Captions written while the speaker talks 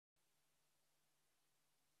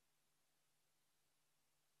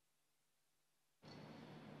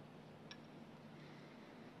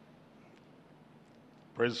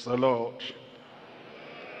Praise the Lord.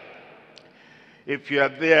 If you are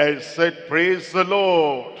there, I said, praise the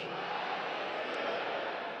Lord.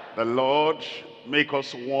 The Lord make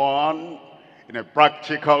us one in a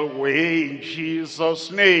practical way in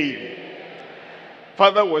Jesus' name.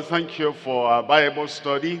 Father, we thank you for our Bible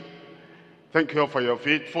study. Thank you for your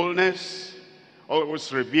faithfulness,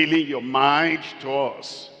 always revealing your mind to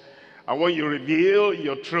us. And when you reveal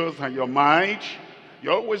your truth and your mind,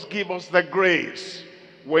 you always give us the grace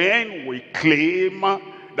when we claim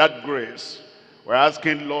that grace. We're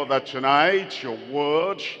asking, Lord, that tonight your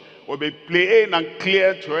word will be plain and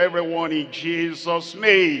clear to everyone in Jesus'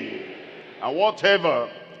 name. And whatever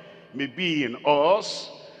may be in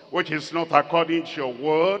us, which is not according to your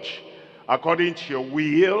word, according to your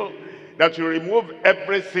will, that you remove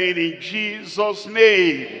everything in Jesus'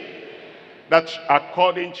 name, that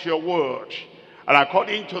according to your word, and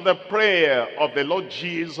according to the prayer of the Lord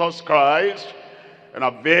Jesus Christ, in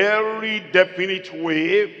a very definite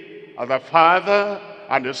way, as the Father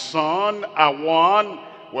and the Son are one,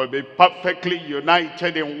 will be perfectly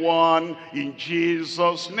united in one in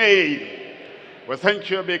Jesus' name. We thank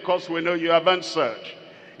you because we know you have answered.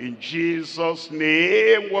 In Jesus'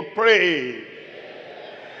 name we pray.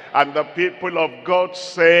 And the people of God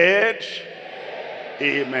said,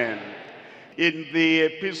 Amen. In the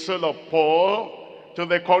epistle of Paul to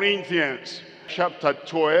the Corinthians, chapter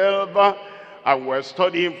 12, and we're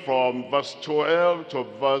studying from verse 12 to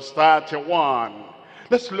verse 31.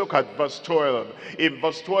 Let's look at verse 12. In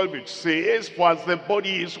verse 12 it says, for as the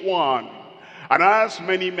body is one, and has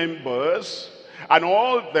many members, and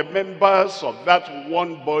all the members of that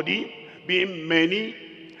one body, being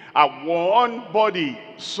many, are one body,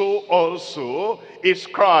 so also is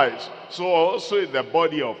Christ. So also is the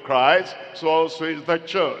body of Christ, so also is the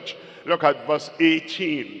church. Look at verse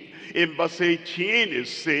 18. In verse 18 it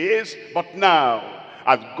says, but now,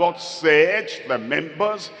 as God set the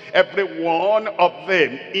members, every one of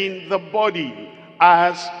them in the body,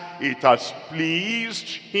 as it has pleased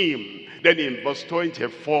him. Then in verse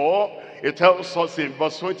 24, it tells us in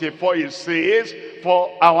verse 24, it says,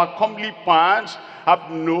 for our comely parts have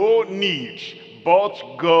no need,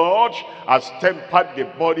 but God has tempered the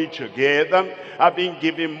body together, having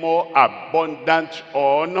given more abundant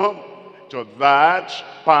honor to that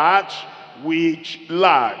part which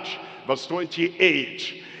large. Verse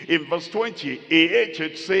 28. In verse 28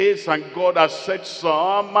 it says, and God has set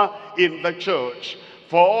some in the church,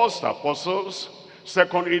 first apostles,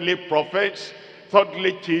 secondly prophets,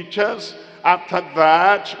 thirdly teachers, after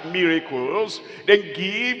that miracles, then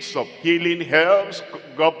gifts of healing, helps,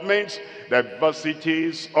 governments,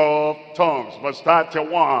 diversities of tongues. Verse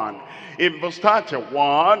 31. In verse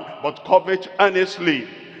 31, but covet earnestly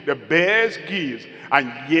the best gifts,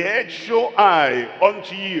 and yet show I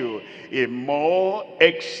unto you a more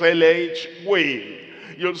excellent way.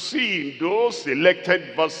 You'll see in those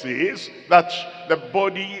selected verses that the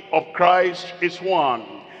body of Christ is one.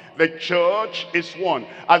 The church is one.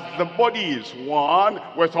 As the body is one,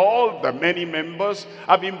 with all the many members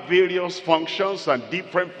having various functions and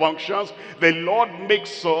different functions, the Lord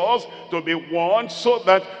makes us to be one so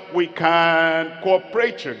that we can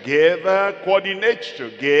cooperate together, coordinate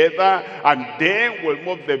together, and then we'll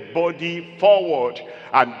move the body forward.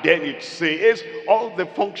 And then it says, all the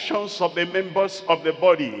functions of the members of the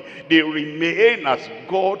body, they remain as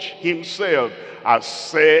God himself has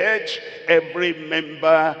set every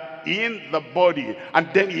member in the body. And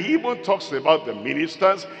then he even talks about the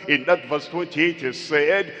ministers. In that verse 28 it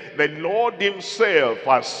said, the Lord himself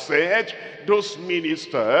has set those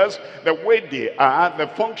ministers the way they are, the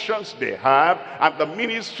functions they have, and the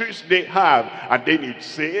ministries they have. And then it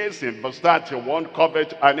says in verse 31,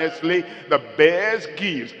 covet earnestly the best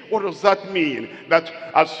gifts. What does that mean? That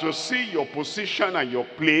as you see your position and your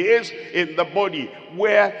place in the body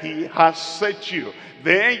where he has set you,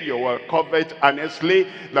 then you will covet earnestly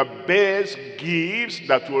the best gifts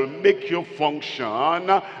that will make you function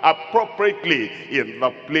appropriately in the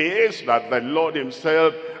place that the Lord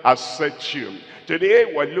himself has set you.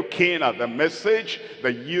 Today we're looking at the message,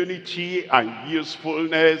 the unity and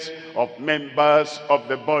usefulness of members of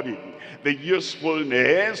the body. The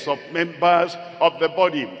usefulness of members of the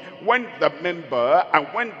body. When the member and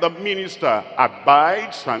when the minister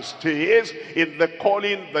abides and stays in the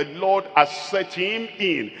calling the Lord has set him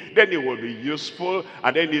in, then he will be useful,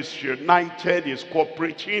 and then he's united, he's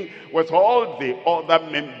cooperating with all the other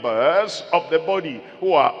members of the body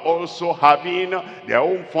who are also having their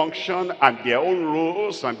own function and their own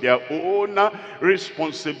roles and their own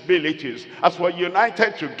responsibilities. As we're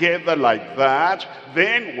united together like that,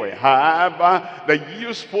 then we have have the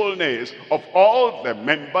usefulness of all the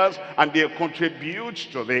members, and they contribute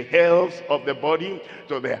to the health of the body,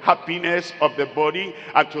 to the happiness of the body,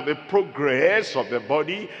 and to the progress of the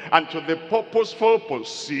body, and to the purposeful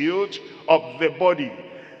pursuit of the body.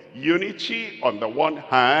 Unity on the one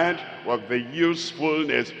hand, with the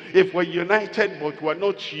usefulness. If we're united but we're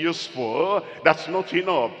not useful, that's not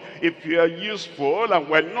enough. If we are useful and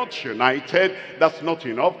we're not united, that's not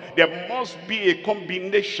enough. There must be a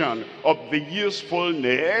combination of the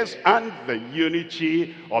usefulness and the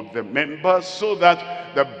unity of the members, so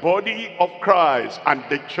that the body of Christ and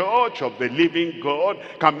the church of the living God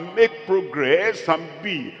can make progress and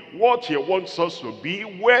be what he wants us to be,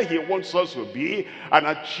 where he wants us to be, and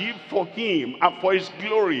achieve for him and for his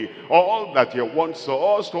glory all that he wants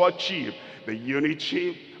us to achieve. The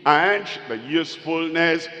unity and the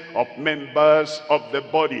usefulness of members of the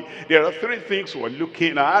body. There are three things we're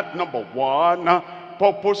looking at. Number one,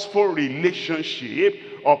 purposeful relationship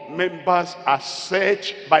of members as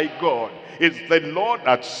set by God. It's the Lord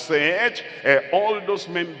that set all those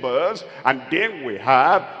members, and then we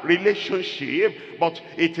have relationship, but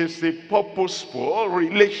it is a purposeful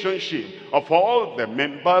relationship of all the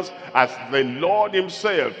members as the Lord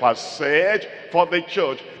himself has said for the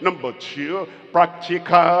church. Number two,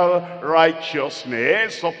 practical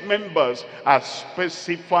righteousness of members as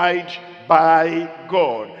specified by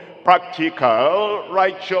God. Practical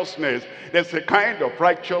righteousness. There's a kind of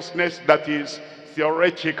righteousness that is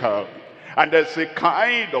theoretical, and there's a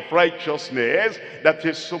kind of righteousness that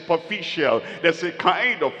is superficial. There's a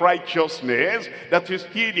kind of righteousness that is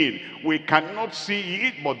hidden. We cannot see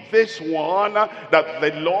it, but this one that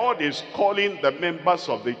the Lord is calling the members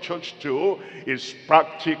of the church to is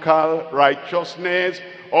practical righteousness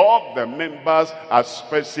of the members as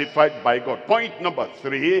specified by God. Point number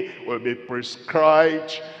three will be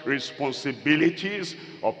prescribed responsibilities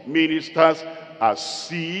of ministers as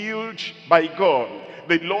sealed by God.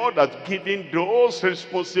 The Lord has given those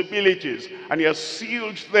responsibilities, and he has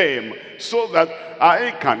sealed them so that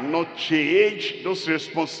I cannot change those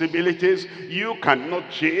responsibilities. You cannot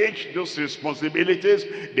change those responsibilities.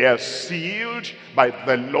 They are sealed by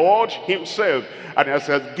the Lord himself, and he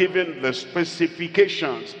has given the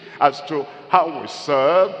specifications as to how we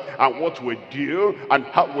serve and what we do and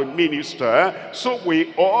how we minister, so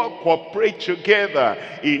we all cooperate together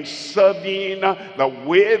in serving the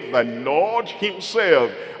way the Lord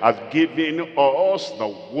himself has given us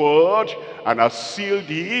the word and has sealed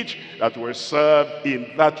it, that we serve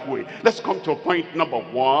in that way. Let's come to point number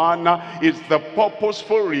one, is the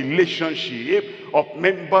purposeful relationship of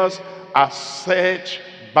members as set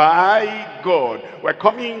by God. We're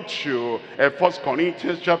coming to 1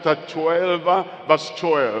 Corinthians chapter 12, verse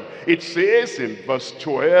 12. It says in verse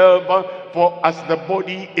 12, for as the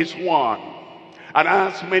body is one, and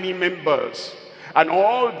has many members, and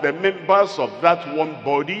all the members of that one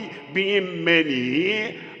body, being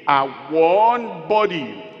many, are one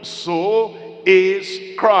body, so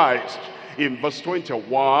is Christ. In verse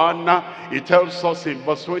 21, it tells us in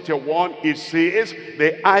verse 21, it says,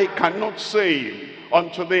 the eye cannot say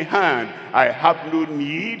unto the hand, I have no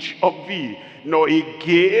need of thee, nor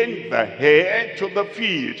again the head to the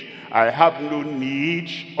feet, I have no need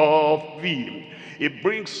of thee. It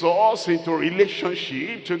brings us into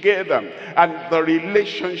relationship together, and the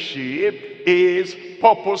relationship is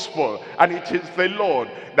purposeful, and it is the Lord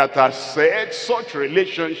that has set such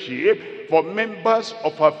relationship for members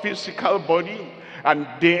of our physical body, and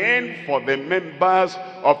then for the members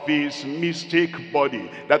of his mystic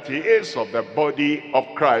body, that he is of the body of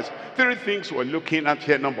Christ. Three things we're looking at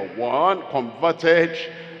here. Number one, converted,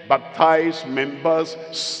 baptized members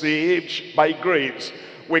saved by grace.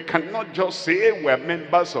 We cannot just say we're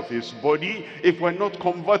members of his body if we're not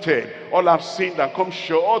converted. All have sinned and come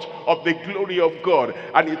short of the glory of God.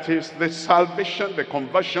 And it is the salvation, the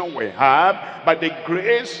conversion we have by the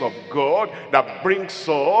grace of God that brings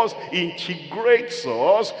us, integrates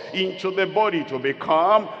us into the body to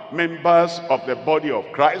become members of the body of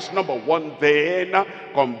Christ. Number one then,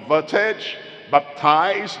 converted,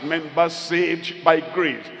 baptized, members saved by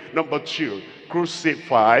grace. Number two,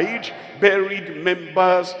 crucified, buried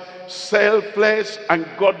members, selfless and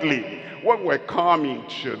godly. When we're coming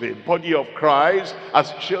to the body of Christ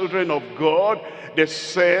as children of God, the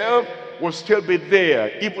self will still be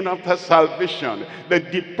there even after salvation. The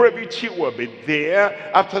depravity will be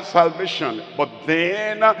there after salvation. But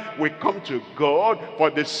then we come to God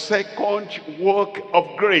for the second work of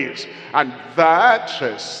grace. And that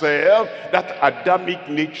self, that Adamic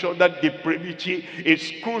nature, that depravity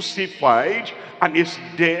is crucified and is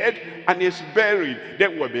dead and is buried.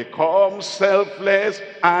 Then we become selfless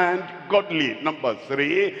and godly. Number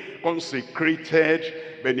 3,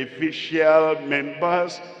 consecrated, beneficial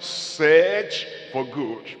members, search for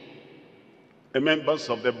good. The members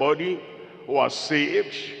of the body who are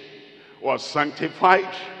saved, who are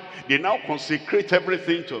sanctified, they now consecrate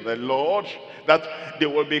everything to the Lord, that they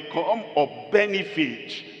will become of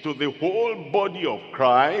benefit to the whole body of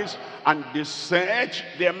Christ, and they search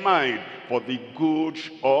their mind for the good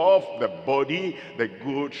of the body, the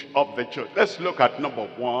good of the church. Let's look at number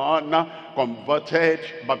 1, converted,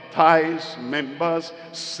 baptized members,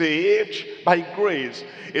 saved by grace.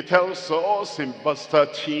 It tells us in verse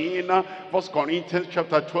 13, 1 Corinthians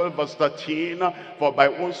chapter 12, verse 13, for by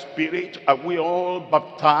one Spirit are we all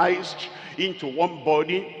baptized into one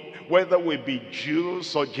body, whether we be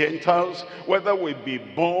Jews or Gentiles, whether we be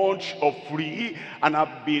bond or free, and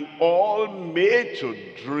have been all made to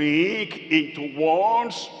drink into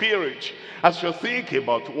one Spirit. As you think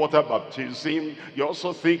about water baptism, you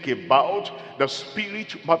also think about the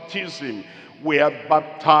Spirit baptism. We are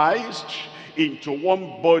baptized into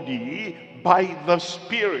one body by the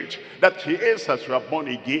Spirit. That is, as you are born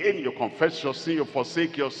again, you confess your sin, you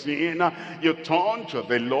forsake your sin, you turn to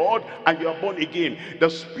the Lord, and you are born again. The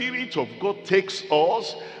Spirit of God takes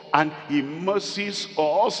us and immerses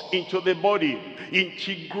us into the body,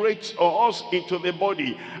 integrates us into the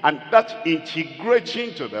body. And that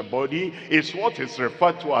integrating to the body is what is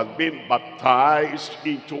referred to as being baptized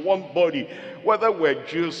into one body. Whether we're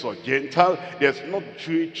Jews or Gentile, there's no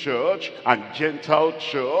Jewish church and Gentile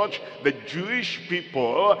church. The Jewish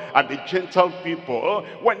people and the Gentile people,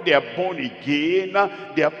 when they are born again,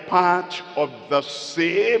 they are part of the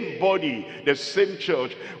same body, the same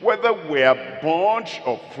church. Whether we are bond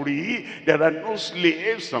or free, there are no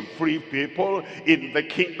slaves and free people in the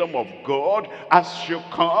kingdom of God. As you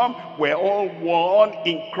come, we're all one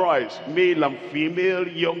in Christ, male and female,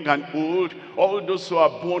 young and old. All those who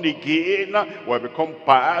are born again will become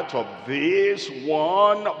part of this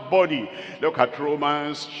one body. Look at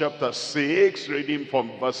Romans chapter 6, reading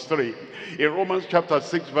from verse 3. In Romans chapter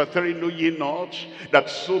 6, verse 3, know ye not that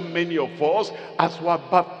so many of us, as were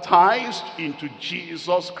baptized into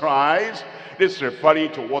Jesus Christ, this is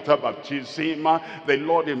referring to water baptism. The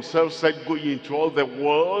Lord himself said, go ye into all the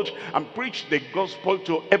world and preach the gospel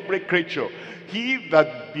to every creature. He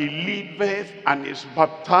that believeth and is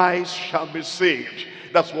baptized shall be saved.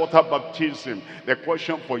 That's water baptism. The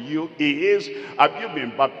question for you is, have you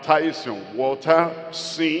been baptized in water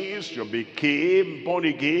since you became born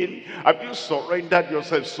again? Have you surrendered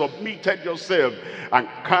yourself, submitted yourself, and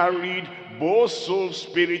carried both soul,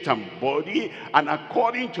 spirit, and body, and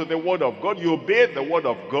according to the word of God, you obey the word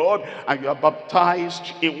of God, and you are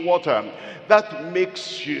baptized in water? That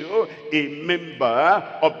makes you a member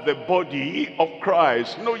of the body of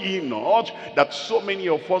Christ. Know ye not that so many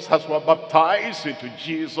of us, as were baptized into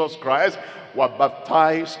Jesus Christ, were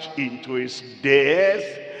baptized into his death?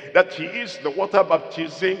 That is, the water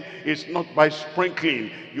baptism is not by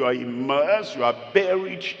sprinkling. You are immersed, you are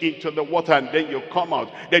buried into the water, and then you come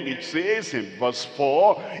out. Then it says in verse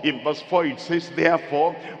 4, it says,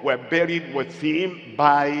 therefore we're buried with him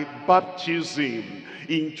by baptism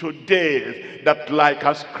into death, that like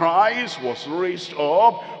as Christ was raised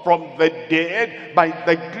up from the dead by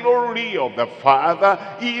the glory of the Father,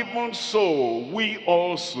 even so we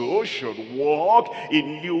also should walk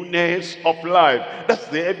in newness of life. That's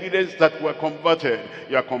the evidence that we're converted.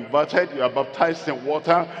 You are converted, you are baptized in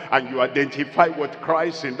water, and you identify with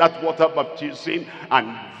Christ in that water baptism,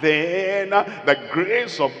 and then the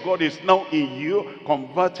grace of God is now in you,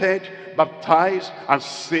 converted, baptized, and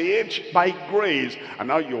saved by grace, and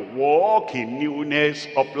now you walk in newness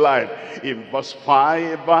of life. In verse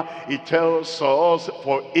 5, it tells us,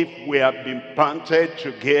 for if we have been planted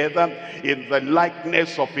together in the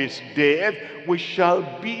likeness of his death, we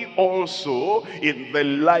shall be also in the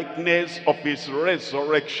likeness of his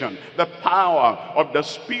resurrection. The power of the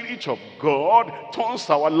Spirit of God turns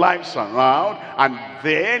our lives around, and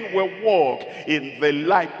then we walk in the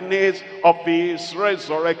likeness of his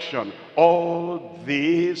resurrection. All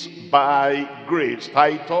this by grace.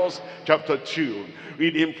 Titus chapter 2,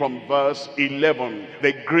 reading from verse 11.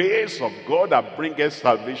 The grace of God that bringeth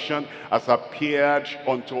salvation has appeared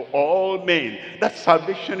unto all men. That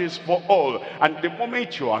salvation is for all. And the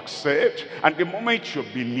moment you accept, and the moment you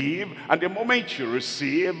believe, and the moment you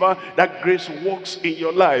receive, that grace works in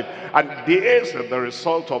your life. And this is the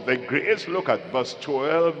result of the grace. Look at verse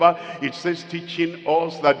 12. It says, teaching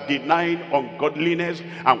us that denying ungodliness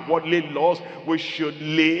and worldly lusts, we should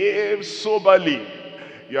live soberly.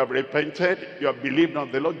 You have repented, you have believed on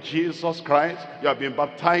the Lord Jesus Christ, you have been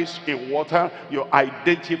baptized in water, you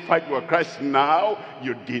identified with Christ. Now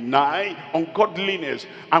you deny ungodliness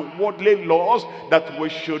and worldly laws, that we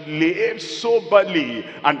should live soberly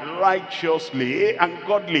and righteously and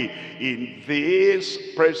godly in this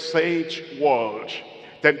present world.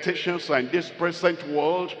 Temptations are in this present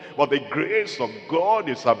world, but the grace of God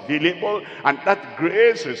is available, and that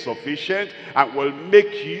grace is sufficient and will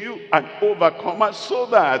make you an overcomer, so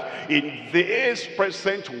that in this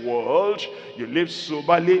present world you live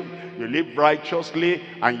soberly, you live righteously,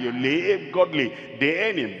 and you live godly.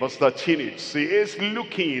 Then in verse 13 it says,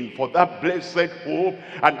 looking for that blessed hope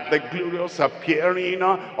and the glorious appearing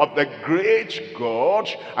of the great God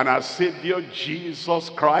and our Savior Jesus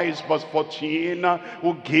Christ. Verse 14,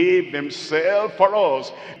 who gave himself for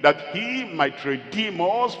us, that he might redeem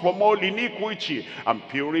us from all iniquity and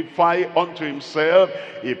purify unto himself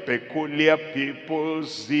a peculiar people,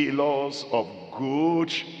 zealous of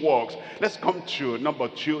good works. Let's come to number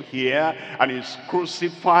 2 here, and it's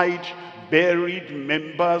crucified, buried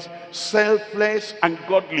members, selfless and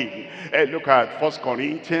godly. Look at 1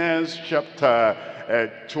 Corinthians chapter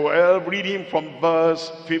 12, reading from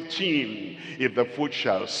verse 15. If the foot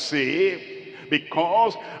shall say,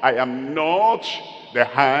 because I am not the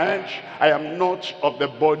hand, I am not of the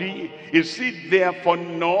body, is it therefore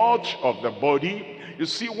not of the body? You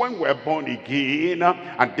see, when we're born again,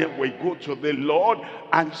 and then we go to the Lord,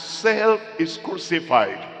 and self is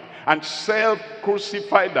crucified. And self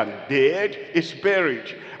crucified and dead is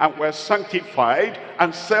buried. And we're sanctified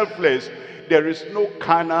and selfless. There is no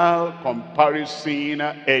carnal comparison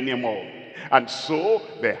anymore. And so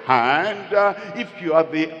the hand, if you are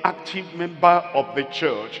the active member of the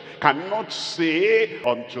church, cannot say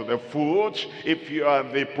unto the foot, if you are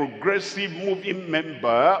the progressive moving member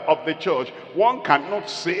of the church, one cannot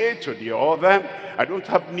say to the other, I don't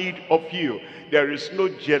have need of you. There is no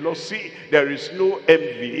jealousy, there is no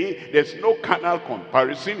envy, there's no carnal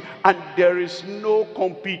comparison, and there is no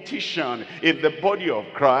competition in the body of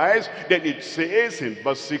Christ. Then it says in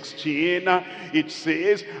verse 16, it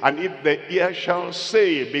says, and if the ear shall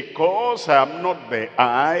say, because I am not the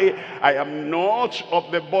eye, I am not of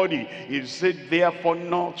the body, is it therefore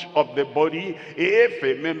not of the body? If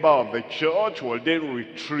a member of the church will then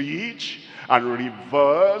retreat and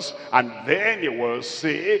reverse, and then he will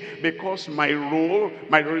say, because my role,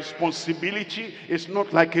 my responsibility is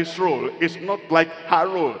not like his role, it's not like her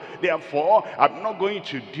role, therefore I'm not going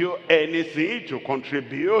to do anything to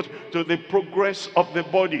contribute to the progress of the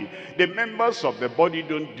body. The members of the body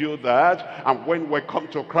don't do that, and when we come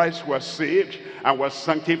to Christ, we're saved and we're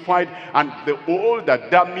sanctified, and the old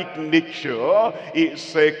Adamic nature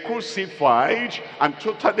is crucified and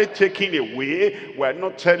totally taken away. We're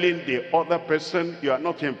not telling the other person, you are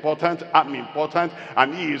not important, I'm important,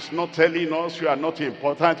 and he is not telling us, you are not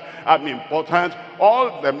important, I'm important.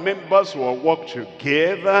 All the members will work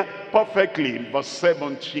together perfectly. In verse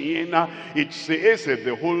 17, it says, if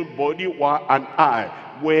the whole body were an eye,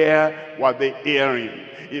 where were the hearing?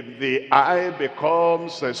 If the eye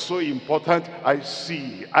becomes so important, I can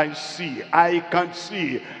see.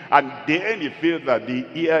 And then you feel that the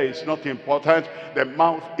ear is not important, the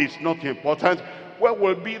mouth is not important, where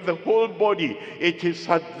will be the whole body? It is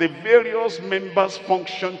that the various members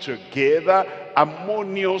function together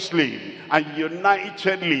harmoniously and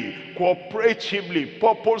unitedly, cooperatively,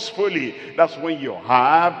 purposefully. That's when you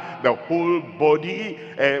have the whole body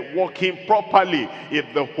working properly.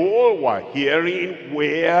 If the whole were hearing,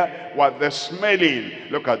 where were the smelling?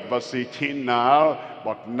 Look at verse 18 now.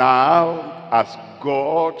 But now, as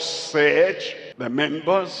God said, the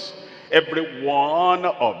members, every one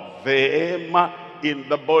of them in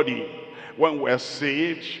the body, when we're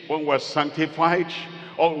saved, when we're sanctified,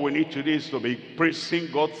 all we need to do is to be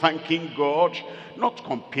praising God, thanking God, not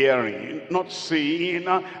comparing, not saying,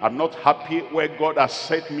 I'm not happy where God has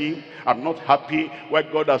set me, I'm not happy where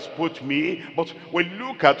God has put me, but we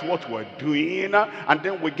look at what we're doing, and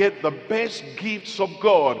then we get the best gifts of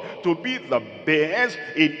God to be the best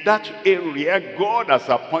in that area God has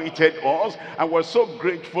appointed us. And we're so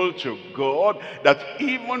grateful to God that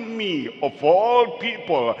even me, of all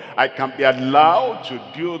people, I can be allowed to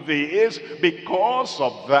do this. Because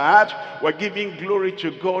of that, we're giving glory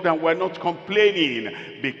to God and we're not complaining.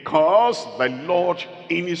 vain, because the Lord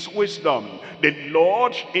in his wisdom, the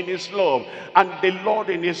Lord in his love, and the Lord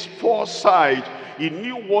in his foresight, he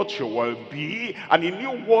knew what you will be, and he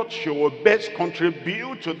knew what you will best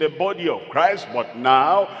contribute to the body of Christ. But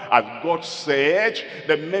now, as God said,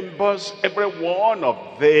 the members, every one of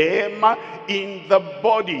them in the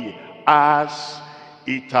body, as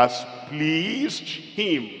it has pleased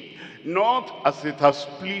him, not as it has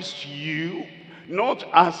pleased you, not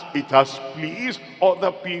as it has pleased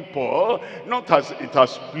other people, not as it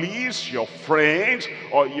has pleased your friends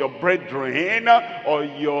or your brethren or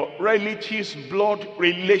your relatives, blood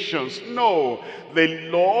relations. No, the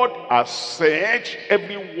Lord has said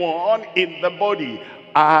everyone in the body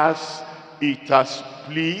as it has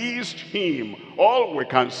pleased him. All we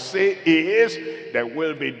can say is, there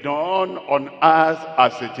will be done on earth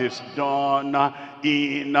as it is done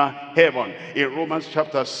in heaven. In Romans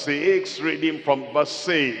chapter 6, reading from verse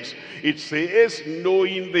 6, it says,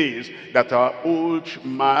 knowing this, that our old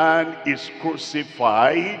man is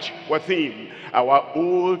crucified with him. Our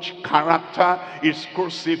old character is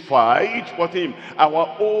crucified with him.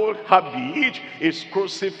 Our old habit is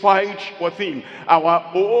crucified with him. Our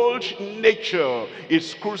old nature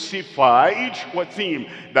is crucified with him,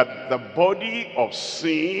 that the body of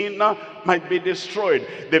sin might be destroyed.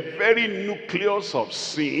 The very nucleus of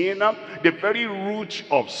sin, the very root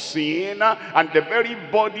of sin, and the very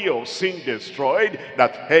body of sin destroyed,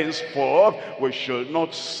 that henceforth we shall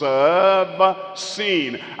not serve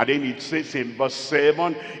sin. And then it says in verse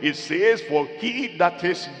 7, it says, for he that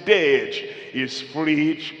is dead is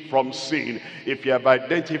freed from sin. If you have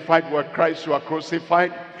identified with Christ, you are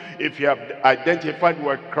crucified. If you have identified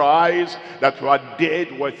with Christ, that you are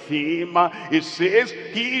dead with him, it says,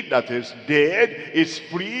 he that is dead is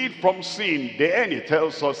freed from sin. Then it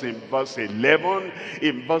tells us in verse 11,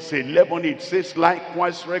 it says,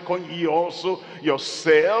 likewise reckon ye also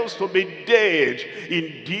yourselves to be dead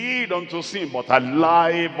indeed unto sin, but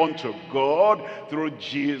alive unto God through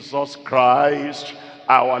Jesus Christ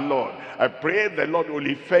our Lord. I pray the Lord will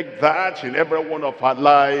effect that in every one of our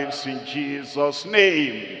lives in Jesus'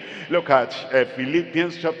 name. Look at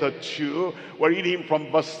Philippians chapter 2. We're reading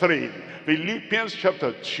from verse 3. Philippians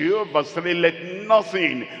chapter 2 verse 3. Let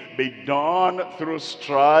nothing be done through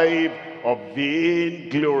strife or vain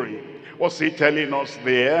glory. What's he telling us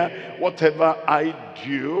there? Whatever I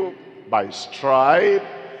do by strife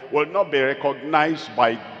will not be recognized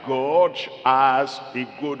by God as a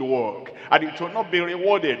good work, and it will not be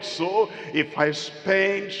rewarded. So if I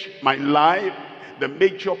spend my life, the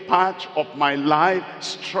major part of my life,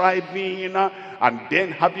 striving and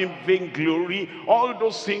then having vainglory, all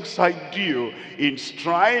those things I do in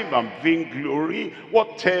strife and vainglory,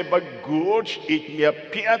 whatever good it may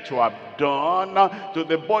appear to have done to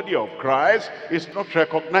the body of Christ, is not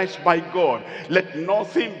recognized by God. Let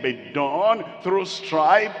nothing be done through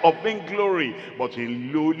strife or vainglory, but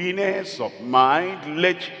in lowliness of mind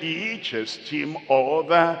let each esteem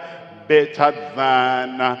other better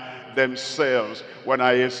than themselves. When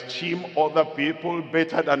I esteem other people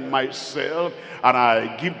better than myself, and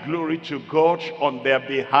I give glory to God on their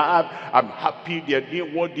behalf, I'm happy they're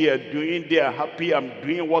doing what they are doing, they are happy I'm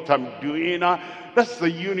doing what I'm doing. That's the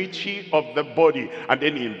unity of the body. And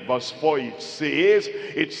then in verse 4 it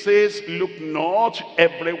says, look not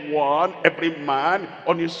every man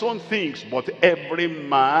on his own things, but every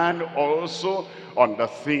man also on the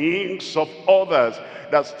things of others.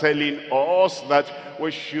 That's telling us that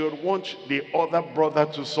we should want the other brother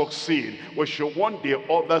to succeed. We should want the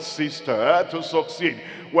other sister to succeed.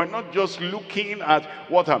 We're not just looking at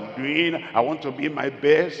what I'm doing. I want to be my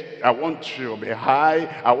best. I want to be high.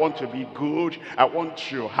 I want to be good. I want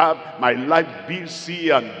to have my life busy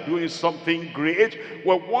and doing something great.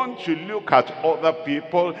 We want to look at other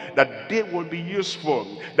people, that they will be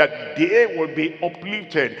useful, that they will be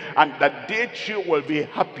uplifted, and that they too will be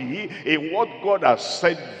happy in what God has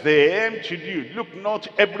said them to do. Look not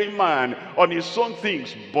every man on his own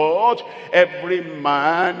things, but every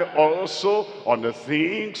man also on the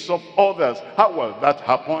things of others. How will that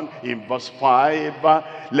happen? In verse 5,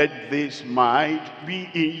 let this mind be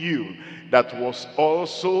in you that was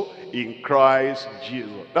also in Christ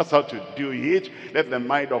Jesus. That's how to do it. Let the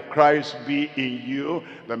mind of Christ be in you,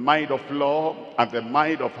 the mind of love, and the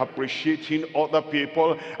mind of appreciating other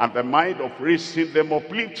people, and the mind of raising them up,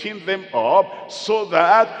 lifting them up, so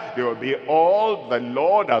that they will be all the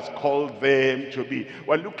Lord has called them to be.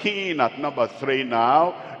 We're looking at number 3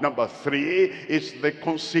 now. Number 3 is the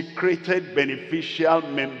consecrated beneficial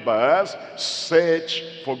members set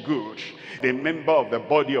for good. The member of the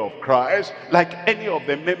body of Christ, like any of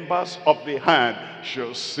the members of the hand,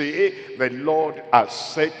 shall say, the Lord has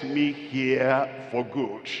set me here for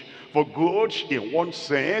good. For good, in one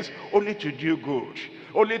sense, only to do good,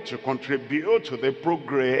 only to contribute to the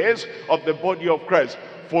progress of the body of Christ.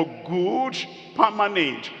 For good,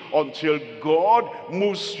 permanent, until God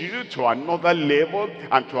moves you to another level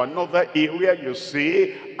and to another area. You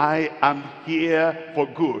say, I am here for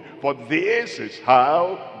good. For this is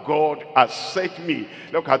how God has set me.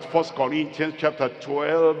 Look at 1 Corinthians chapter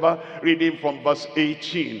 12, reading from verse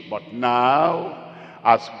 18. But now,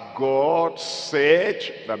 as God set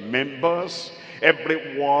the members,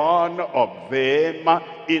 every one of them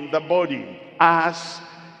in the body, as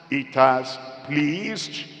it has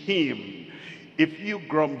pleased him. If you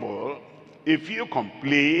grumble, if you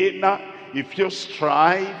complain, if you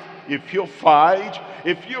strive, if you fight,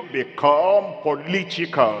 if you become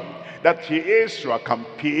political, that is, you are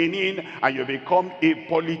campaigning and you become a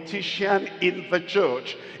politician in the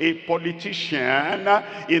church, a politician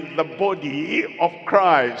in the body of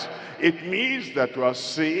Christ, it means that you are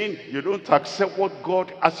saying you don't accept what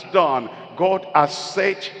God has done. God has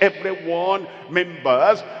set everyone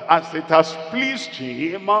members as it has pleased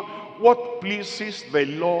him. What pleases the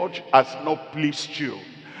Lord has not pleased you.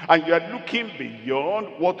 And you are looking beyond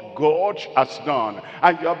what God has done.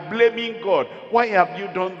 And you are blaming God. Why have you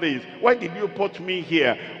done this? Why did you put me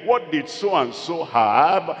here? What did so-and-so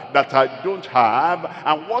have that I don't have?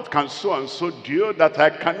 And what can so-and-so do that I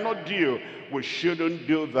cannot do? We shouldn't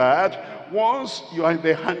do that. Once you are in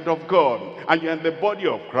the hand of God and you're in the body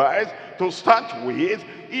of Christ, to start with,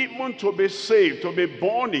 even to be saved, to be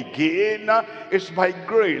born again, is by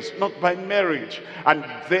grace, not by merit. And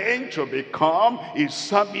then to become a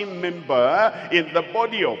serving member in the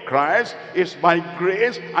body of Christ is by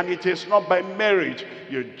grace, and it is not by merit.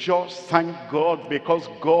 You just thank God because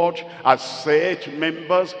God has set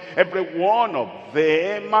members, every one of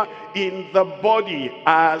them in the body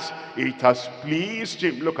as it has pleased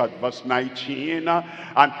him. Look at verse 19.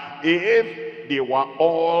 And if they were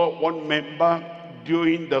all one member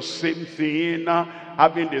doing the same thing,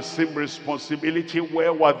 having the same responsibility,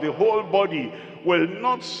 where was the whole body? Will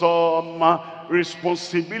not some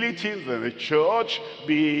responsibilities in the church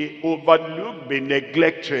be overlooked, be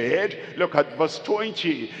neglected? Look at verse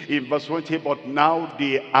 20. In verse 20, but now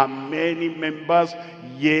there are many members,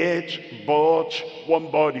 yet but one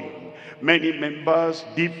body. Many members,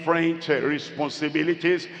 different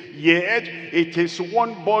responsibilities, yet it is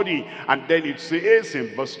one body. And then it says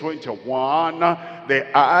in verse 21, the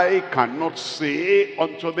eye cannot say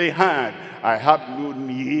unto the hand, I have no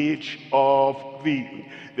need of thee.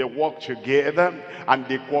 They work together and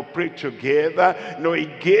they cooperate together. No,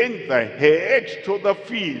 again, the head to the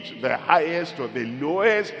feet, the highest to the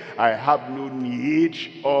lowest, I have no need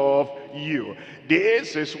of you.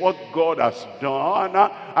 This is what God has done,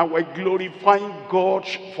 and we're glorifying God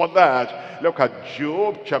for that. Look at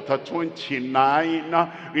Job chapter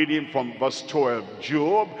 29, reading from verse 12.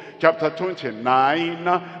 Job chapter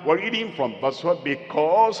 29, we're reading from verse 12.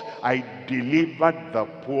 Because I delivered the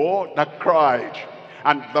poor that cried,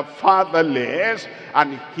 and the fatherless,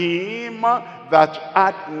 and him that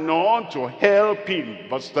had none to help him.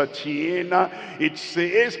 Verse 13, it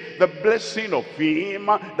says, the blessing of him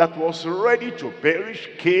that was ready to perish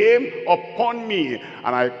came upon me,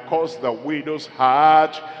 and I caused the widow's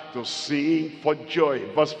heart to sing for joy.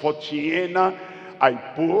 Verse 14, I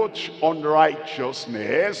put on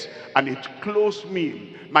righteousness, and it clothed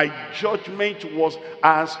me. My judgment was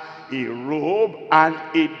as a robe and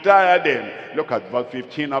a diadem. Look at verse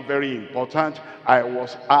 15, very important. I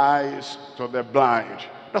was eyes to the blind.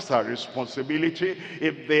 That's our responsibility.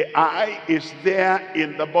 If the eye is there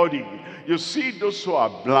in the body, you see those who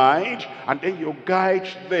are blind, and then you guide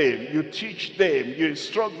them, you teach them, you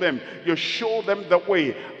instruct them, you show them the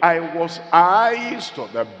way. I was eyes to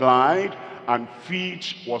the blind, and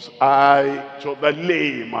feet was I to the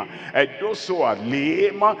lame. And those who are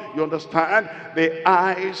lame, you understand, the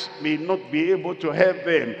eyes may not be able to help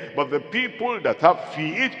them, but the people that have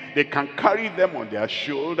feet, they can carry them on their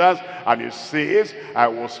shoulders. And it says, I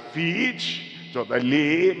was feet to the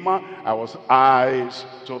lame, I was eyes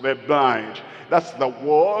to the blind. That's the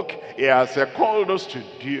work he has called us to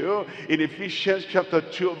do in Ephesians chapter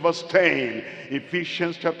 2 verse 10.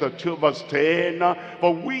 Ephesians chapter 2 verse 10.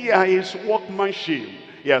 For we are his workmanship,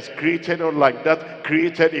 He has created us like that,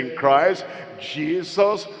 created in Christ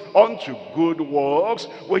Jesus unto good works,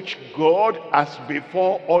 which God has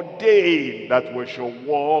before ordained that we should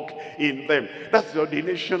walk in them. That's the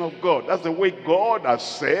ordination of God. That's the way God has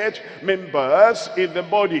set members in the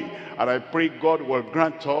body. And I pray God will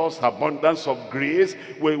grant us abundance of grace.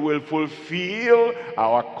 We will fulfill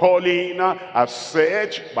our calling as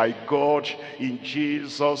set by God in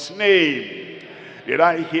Jesus' name. Did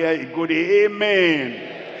I hear a good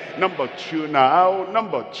amen? Number two now,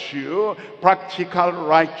 practical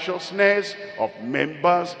righteousness of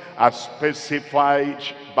members as specified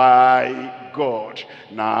by God.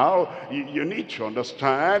 Now, you need to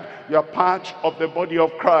understand you're part of the body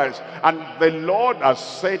of Christ, and the Lord has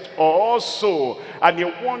set us so, and he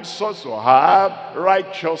wants us to have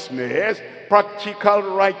righteousness, practical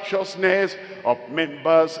righteousness of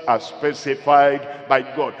members as specified by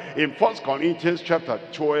God. In 1 Corinthians chapter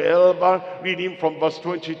 12, reading from verse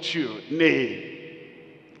 22, nay,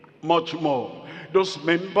 much more, those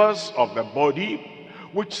members of the body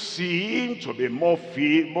which seem to be more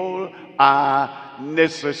feeble are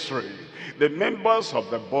necessary. The members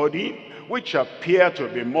of the body which appear to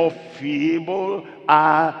be more feeble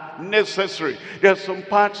are necessary. There are some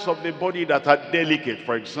parts of the body that are delicate.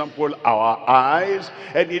 For example, our eyes.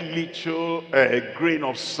 Any little grain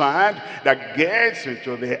of sand that gets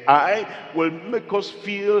into the eye will make us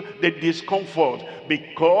feel the discomfort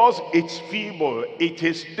because it's feeble, it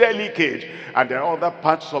is delicate. And there are other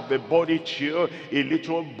parts of the body too. A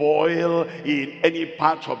little boil in any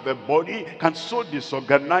part of the body can so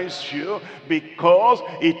disorganize you because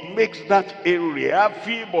it makes that area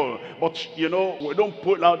feeble. But you know, we don't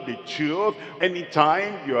pull out the tooth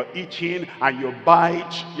anytime you're eating and you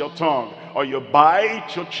bite your tongue or you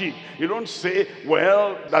bite your cheek. You don't say,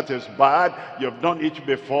 well, that is bad, you've done it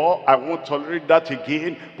before, I won't tolerate that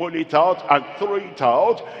again. Pull it out and throw it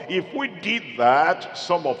out. If we did that,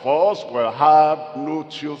 some of us will have no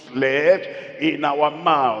tooth left in our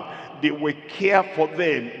mouth. They will care for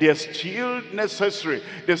them. They're still necessary.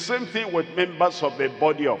 The same thing with members of the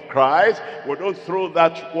body of Christ. We don't throw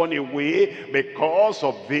that one away. Because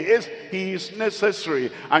of this, he is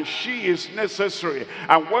necessary and she is necessary.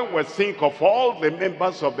 And when we think of all the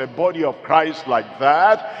members of the body of Christ like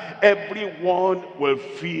that, everyone will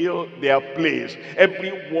feel their place.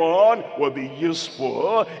 Everyone will be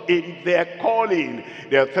useful in their calling.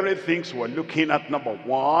 There are three things we're looking at. Number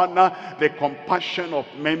one, the compassion of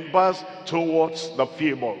members towards the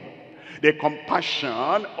feeble. The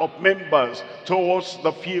compassion of members towards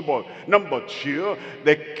the feeble. Number two,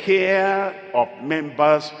 the care of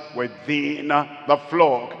members within the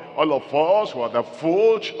flock. All of us were the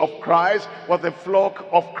fold of Christ, were the flock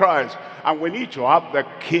of Christ. And we need to have the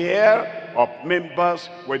care of members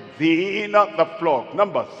within the flock.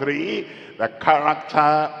 Number three, the character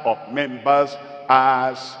of members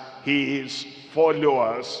as his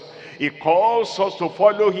followers. He calls us to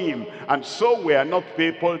follow him. And so we are not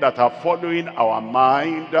people that are following our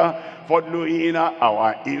mind, following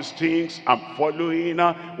our instincts, and following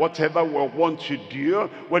whatever we want to do.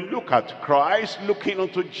 We look at Christ, looking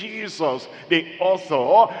unto Jesus, the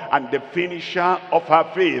author and the finisher of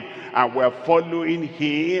our faith. And we're following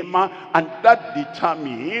him, and that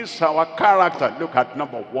determines our character. Look at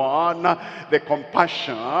number one, the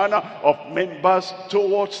compassion of members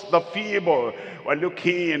towards the feeble. We're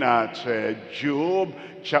looking at Job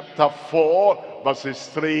chapter 4, verses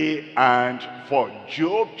 3 and 4.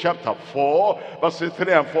 Job chapter 4, verses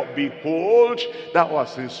 3 and 4. Behold, thou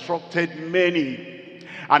hast instructed many,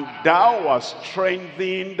 and thou hast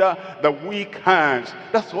strengthened the weak hands.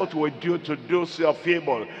 That's what we do to those who are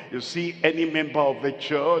feeble. You see, any member of the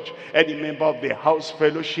church, any member of the house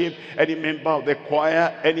fellowship, any member of the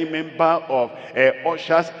choir, any member of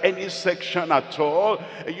ushers, any section at all,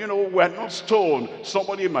 you know, we're not stoned.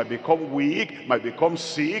 Somebody might become weak, might become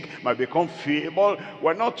sick, might become feeble.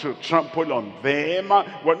 We're not to trample on them.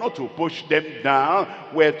 We're not to push them down.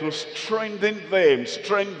 We're to strengthen them,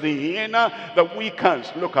 strengthen the weak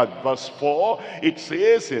hands. Look at verse 4. It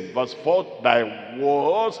says in verse 4, thy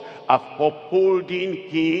words of upholding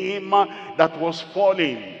him that was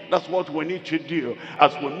falling. That's what we need to do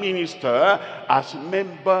as we minister, as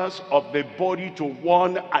members of the body to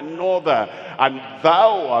one another. And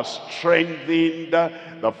thou hast strengthened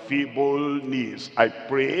the feeble knees. I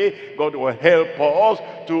pray God will help us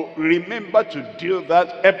to remember to do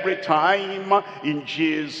that every time in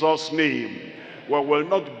Jesus' name. We will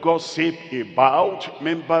not gossip about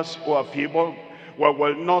members who are feeble. We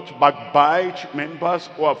will not backbite members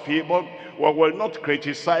who are feeble. We will not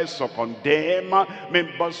criticize or condemn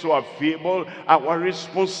members who are feeble. Our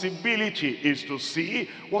responsibility is to see,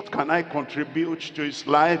 what can I contribute to his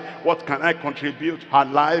life? What can I contribute to her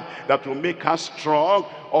life that will make her strong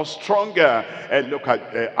or stronger? And look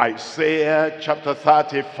at Isaiah chapter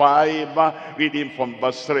 35, reading from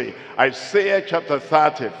verse 3. Isaiah chapter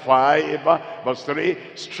 35, verse 3.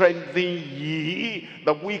 Strengthen ye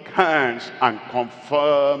the weak hands and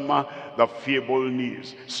confirm the feeble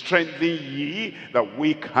knees. Strengthen ye the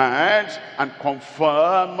weak hands and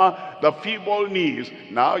confirm the feeble knees.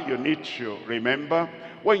 Now you need to remember,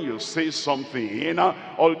 when you say something,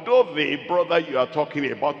 although the brother you are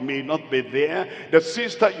talking about may not be there, the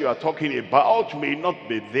sister you are talking about may not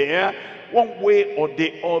be there, one way or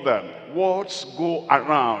the other, words go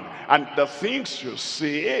around, and the things you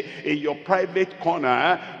say in your private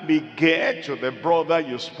corner may get to the brother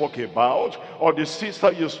you spoke about or the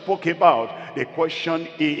sister you spoke about. The question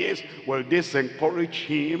is, will this encourage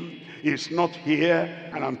him? He's not here,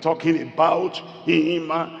 and I'm talking about him.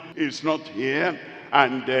 He's not here,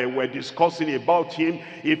 and we're discussing about him.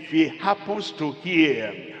 If he happens to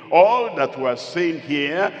hear all that we're saying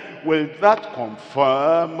here, will that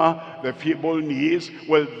confirm the feeble knees?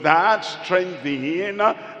 Will that strengthen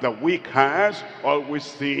the weak hands?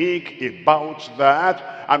 Always think about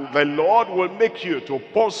that, and the Lord will make you to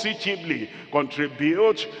positively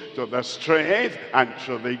contribute to the strength and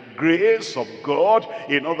to the grace of God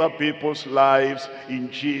in other people's lives,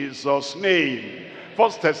 in Jesus' name.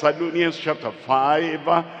 1 Thessalonians chapter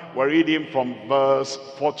 5, we're reading from verse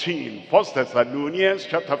 14. 1 Thessalonians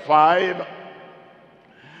chapter 5,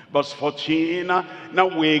 verse 14.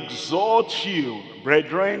 Now we exhort you,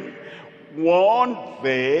 brethren, warn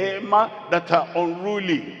them that are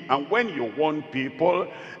unruly. And when you warn people,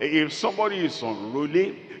 if somebody is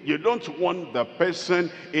unruly, you don't warn the person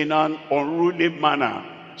in an unruly manner.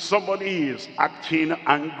 Somebody is acting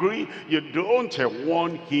angry, you don't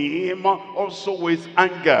warn him also with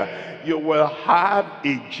anger. You will have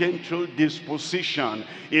a gentle disposition.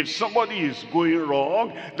 If somebody is going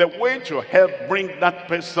wrong, the way to help bring that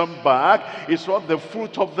person back is what the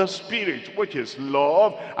fruit of the Spirit, which is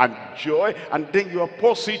love and joy, and then you are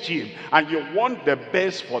positive and you want the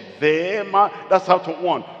best for them. That's how to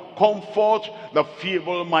warn. Comfort the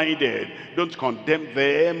feeble-minded. Don't condemn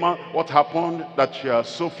them. What happened that you are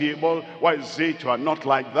so feeble? Why is it you are not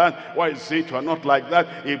like that? Why is it you are not like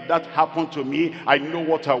that? If that happened to me, I know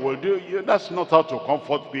what I will do. That's not how to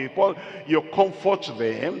comfort people. You comfort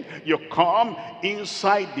them. You come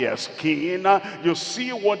inside their skin. You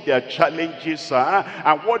see what their challenges are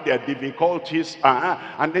and what their difficulties are.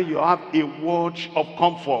 And then you have a word of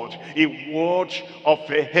comfort, a word of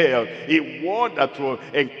help, a word that will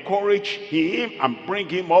encourage him and bring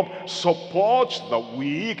him up. Support the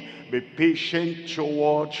weak. Be patient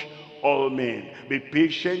towards all men. Be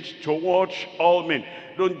patient towards all men.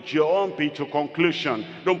 Don't jump into conclusion.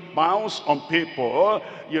 Don't bounce on people.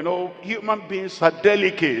 You know, human beings are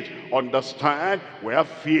delicate. Understand, we have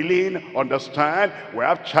feeling. Understand, we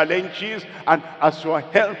have challenges. And as you are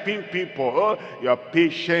helping people, you are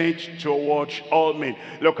patient towards all men.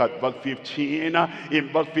 Look at verse 15. In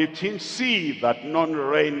verse 15, see that none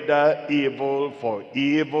render evil for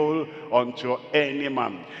evil unto any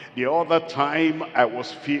man. The other time I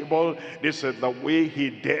was feeble, this is the way he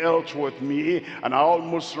dealt with me, and I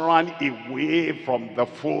almost ran away from the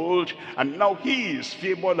fold. And now he is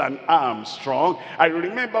feeble and I'm strong. I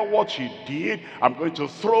remember what he did. I'm going to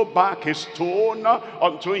throw back a stone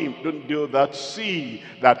unto him. Don't do that. See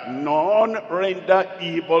that none render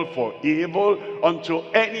evil for evil unto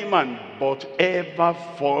any man, but ever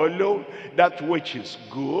follow that which is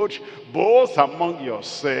good, both among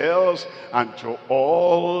yourselves and to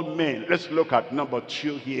all men. Let's look at number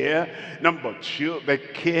 2 here. Number 2, the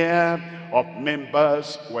care of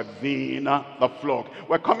members within the flock.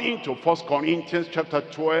 We're coming to 1 Corinthians chapter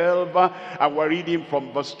 12, and we're reading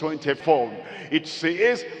from verse 24. It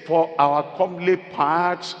says, for our comely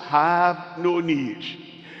parts have no need,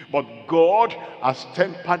 but God has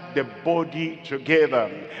tempered the body together,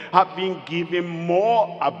 having given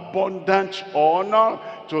more abundant honor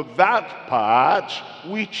to that part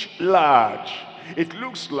which large. It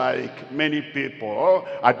looks like many people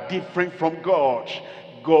are different from God.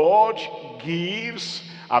 God gives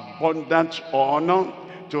abundant honor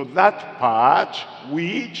to that part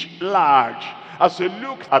which large. As we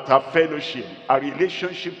look at our fellowship, our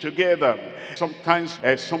relationship together, sometimes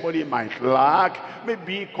somebody might lack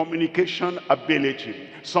maybe communication ability.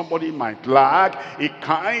 Somebody might lack a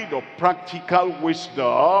kind of practical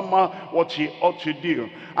wisdom, what he ought to do.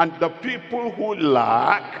 And the people who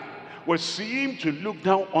lack We seem to look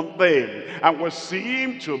down on them, and we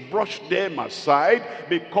seem to brush them aside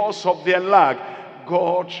because of their lack.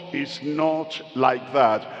 God is not like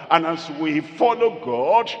that. And as we follow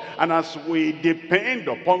God, and as we depend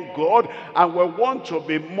upon God, and we want to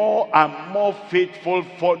be more and more faithful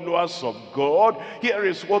followers of God, here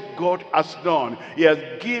is what God has done. He has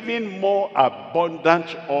given more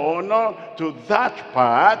abundant honor to that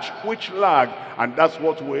part which lagged. And that's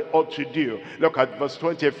what we ought to do. Look at verse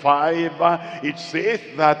 25. It says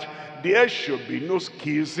that there should be no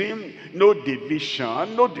schism, no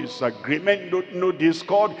division, no disagreement, no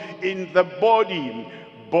discord in the body,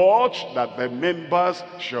 but that the members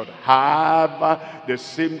should have the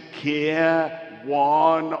same care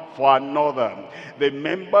one for another. The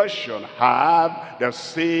members should have the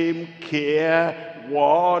same care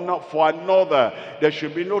one for another. There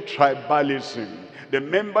should be no tribalism. The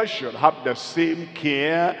members should have the same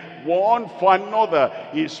care one for another.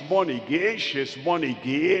 He's born again, she's born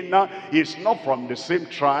again. He's not from the same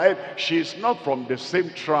tribe, she's not from the same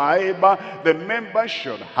tribe. The members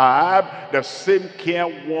should have the same care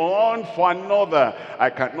one for another. I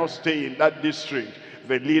cannot stay in that district.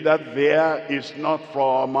 The leader there is not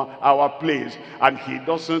from our place, and he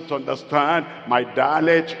doesn't understand my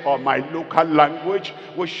dialect or my local language.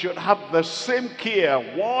 We should have the same care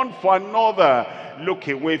one for another. Look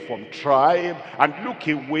away from tribe, and look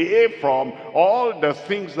away from all the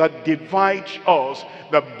things that divide us.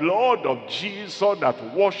 The blood of Jesus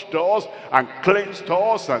that washed us and cleansed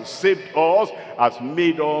us and saved us has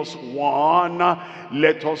made us one.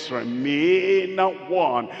 Let us remain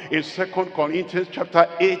one. In 2 Corinthians chapter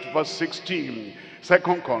 8 verse 16. 2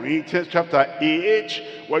 Corinthians chapter 8,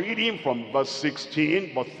 we're reading from verse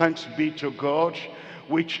 16. But thanks be to God,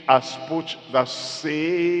 which has put the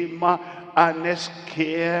same earnest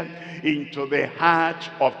care into the heart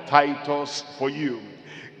of Titus for you.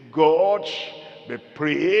 God be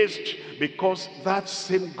praised, because that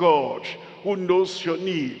same God who knows your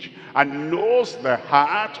need and knows the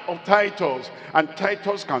heart of Titus, and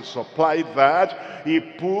Titus can supply that, he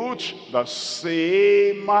put the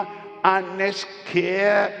same earnest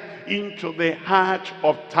care into the heart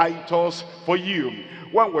of Titus for you.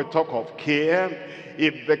 When we talk of care,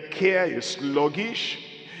 if the care is sluggish,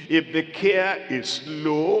 if the care is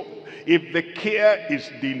slow, if the care is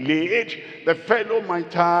delayed, the fellow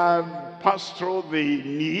might have passed through the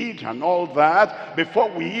need and all that before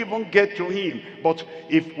we even get to him. But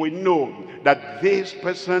if we know that this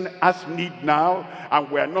person has need now, and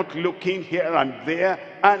we're not looking here and there,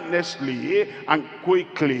 earnestly and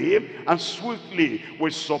quickly and swiftly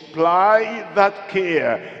we supply that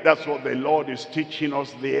care. That's what the Lord is teaching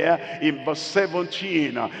us there in verse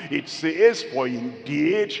 17. It says, for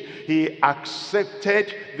indeed he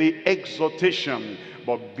accepted the exhortation,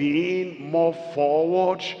 but being more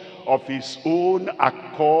forward of his own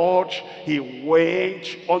accord, he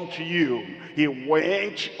went unto you. He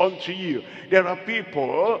went unto you. There are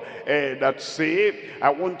people that say, I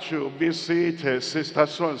want to visit sister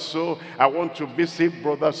so-and-so, I want to visit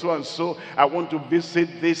brother so-and-so, I want to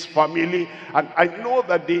visit this family, and I know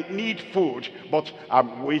that they need food, but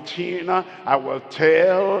I'm waiting. I will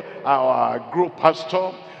tell our group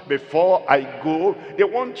pastor before I go. They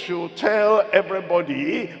want to tell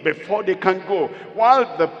everybody before they can go,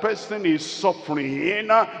 while the person is suffering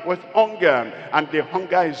with hunger, and the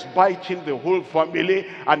hunger is biting the whole family,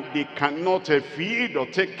 and they cannot feed or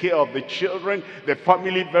take care of the children, the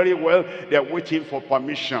family very well. They're waiting for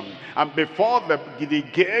permission, and before they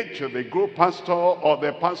get to the group pastor or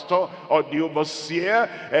the pastor or the overseer,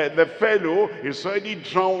 the fellow is already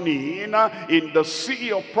drowning in the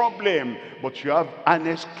sea of problem. But you have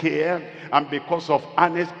earnest care, and because of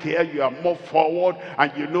earnest care you are more forward,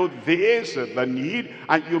 and you know this is the need,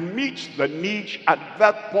 and you meet the need at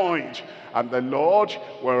that point, and the Lord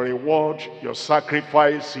will reward your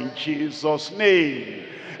sacrifice in Jesus' name.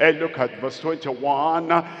 And look at verse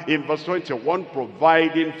 21. In verse 21,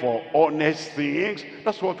 providing for honest things.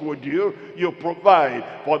 That's what we do. You provide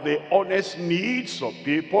for the honest needs of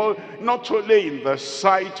people, not only in the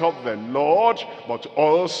sight of the Lord, but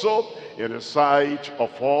also in the sight of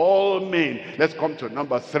all men. Let's come to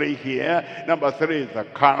number 3 here. Number 3 is the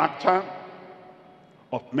character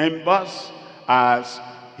of members as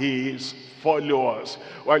his followers.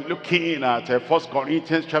 We're looking at 1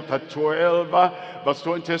 Corinthians chapter 12 verse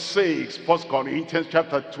 26. 1 Corinthians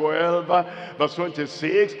chapter 12 verse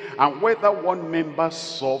 26. And whether one member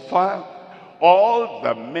suffer, all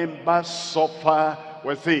the members suffer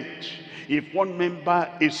with it. If one member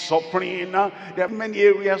is suffering, there are many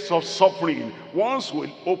areas of suffering. Once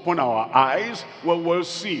we open our eyes, we will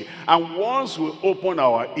see. And once we open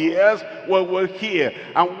our ears, we will hear.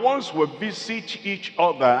 And once we visit each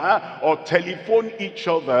other or telephone each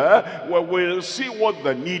other, we will see what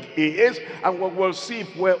the need is, and we will see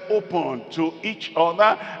if we're open to each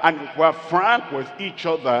other, and if we're frank with each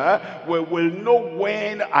other, we will know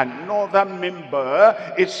when another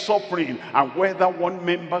member is suffering, and whether one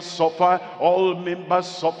member suffer, all members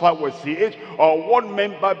suffer with it, or one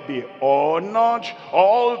member be honored,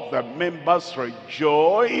 all the members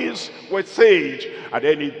rejoice with it. And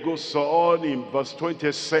then it goes on in verse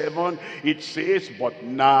 27, it says, but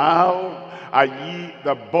now are ye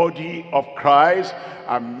the body of Christ,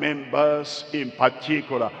 and members in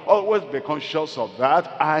particular. Always be conscious of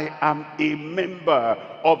that. I am a member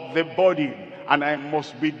of the body, and I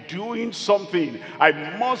must be doing something. I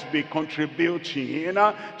must be contributing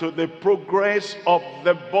to the progress of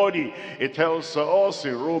the body. It tells us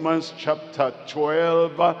in Romans chapter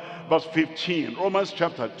 12, verse 15. Romans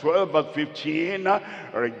chapter 12, verse 15.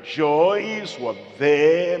 Rejoice with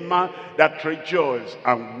them that rejoice,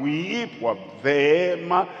 and weep with them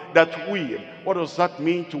that weep. What does that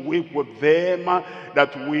mean, to weep with them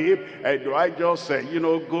that weep? Do I just,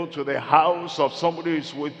 go to the house of somebody who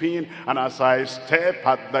is weeping, and as I step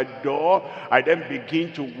at the door, I then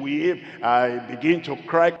begin to weep, I begin to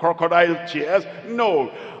cry crocodile tears?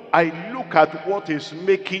 No, I look at what is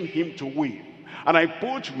making him to weep, and I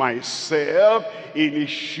put myself in his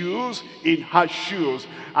shoes, in her shoes.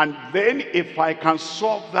 And then if I can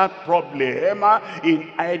solve that problem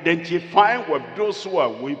in identifying with those who are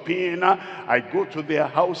weeping, I go to their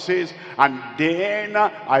houses, and then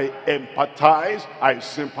I empathize, I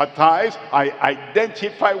sympathize, I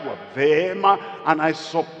identify with them, and I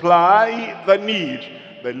supply the need.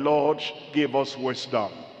 The Lord give us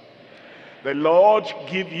wisdom. The Lord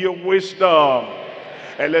give you wisdom.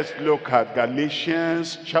 And let's look at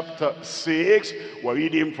Galatians chapter 6. We're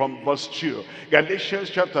reading from verse 2.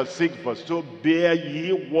 Galatians chapter 6 verse 2. Bear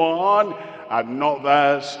ye one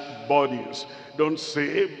another's burdens. Don't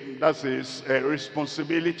say that's his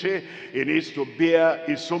responsibility. He needs to bear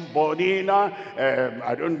his own burden.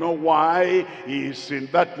 I don't know why he's in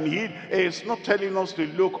that need. It's not telling us to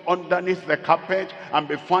look underneath the carpet and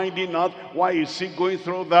be finding out why is he going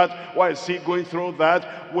through that, why is he going through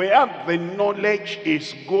that. Where the knowledge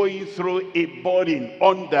is going through a burden,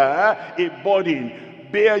 under a burden,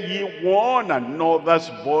 bear ye one another's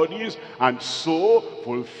bodies, and so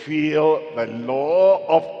fulfill the law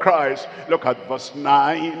of Christ. Look at verse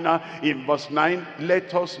 9. In verse 9,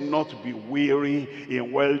 let us not be weary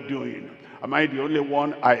in well-doing. Am I the only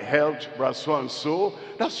one? I helped brother so-and-so.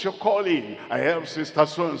 That's your calling. I helped sister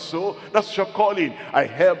so-and-so. That's your calling. I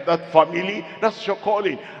helped that family. That's your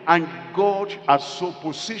calling. And God has so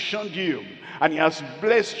positioned you, and he has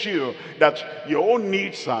blessed you that your own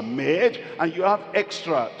needs are met, and you have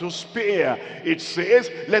extra to spare. It says,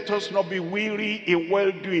 let us not be weary in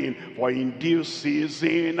well-doing, for in due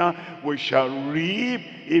season we shall reap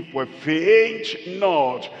if we faint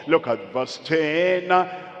not. Look at verse 10.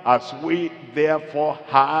 As we therefore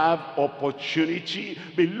have opportunity,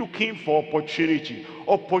 be looking for opportunity.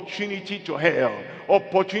 Opportunity to help,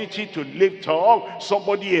 opportunity to lift up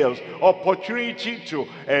somebody else, opportunity to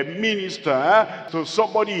minister to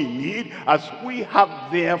somebody in need. As we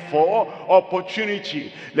have therefore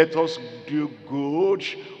opportunity, let us do good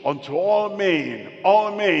unto all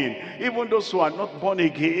men, even those who are not born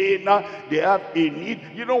again. They have a need.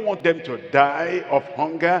 You don't want them to die of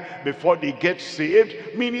hunger before they get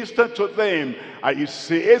saved. Minister to them. And he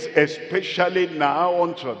says, especially now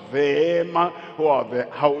unto them who are the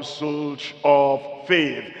household of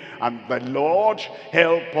faith. And the Lord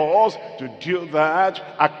help us to do that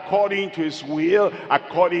according to his will,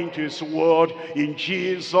 according to his word, in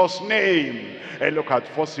Jesus' name. And look at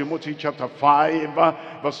 1 Timothy chapter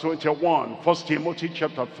 5, verse 21. 1 Timothy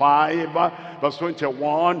chapter 5, verse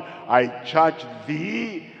 21. I charge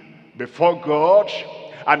thee before God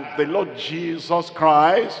and the Lord Jesus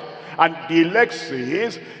Christ, and the elect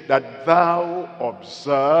says, that thou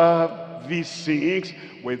observe these things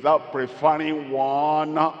without preferring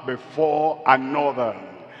one before another,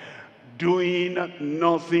 doing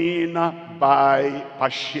nothing by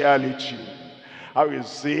partiality. How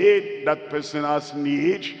is it that person has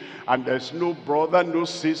need, and there's no brother, no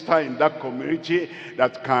sister in that community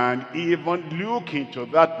that can even look into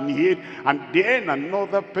that need, and then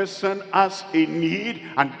another person has a need,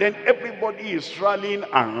 and then everybody is rallying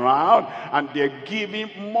around and they're giving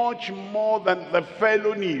much more than the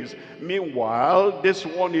fellow needs. Meanwhile, this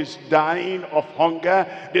one is dying of hunger,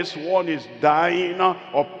 this one is dying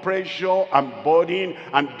of pressure and burden,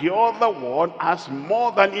 and the other one has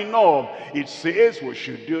more than enough. It says we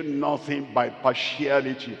should do nothing by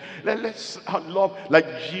partiality. Let's love like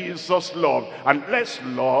Jesus loved, and let's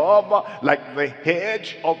love like the head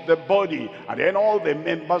of the body, and then all the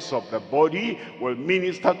members of the body will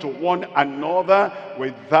minister to one another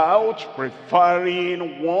without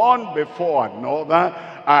preferring one before another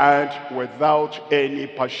and without any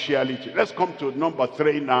partiality. Let's come to number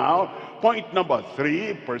 3 now. Point number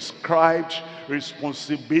 3, prescribed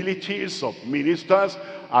responsibilities of ministers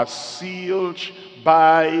are sealed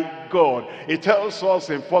by God. It tells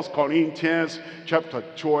us in 1 Corinthians chapter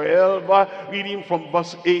 12, reading from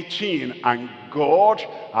verse 18, and God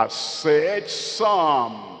has set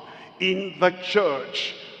some in the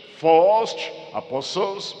church, first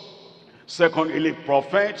apostles, secondly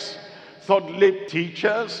prophets, thirdly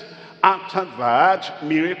teachers, after that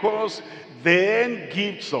miracles, then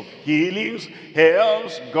gifts of healings,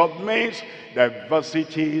 helps, governments,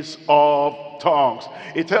 diversities of tongues.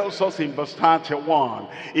 It tells us in verse 31,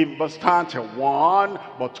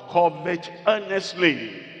 but covet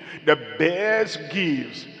earnestly the best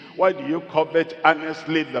gifts. Why do you covet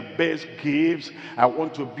earnestly the best gifts? I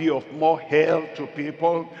want to be of more help to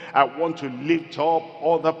people. I want to lift up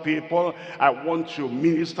other people. I want to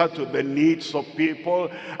minister to the needs of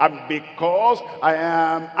people. And because I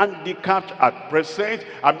am handicapped at present,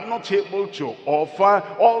 I'm not able to offer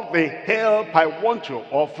all the help I want to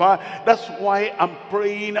offer. That's why I'm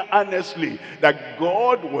praying earnestly that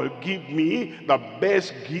God will give me the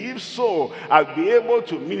best gifts, so I'll be able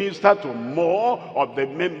to minister to more of the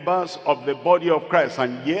members of the body of Christ.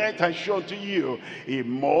 And yet I show to you a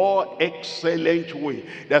more excellent way.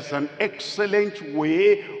 There's an excellent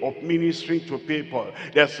way of ministering to people.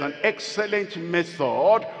 There's an excellent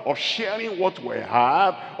method of sharing what we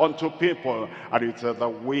have unto people, and it's the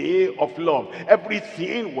way of love.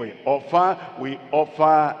 Everything we offer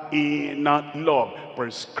in love.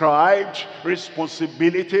 Prescribed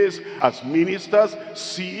responsibilities as ministers,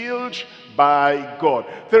 sealed by God.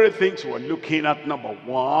 3 things we're looking at. Number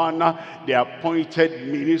 1, the appointed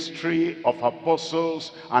ministry of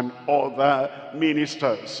apostles and other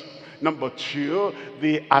ministers. Number 2,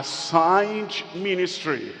 the assigned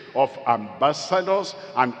ministry of ambassadors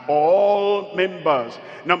and all members.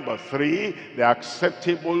 Number 3, the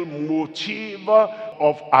acceptable motive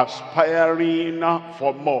of aspiring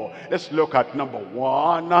for more. Let's look at number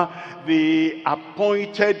 1, the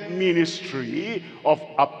appointed ministry of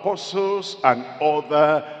apostles and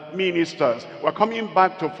other ministers. We're coming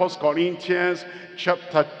back to 1 Corinthians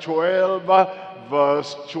chapter 12,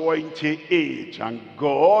 verse 28. And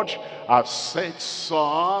God has set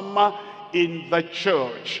some in the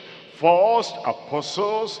church, first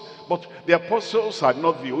apostles, but the apostles are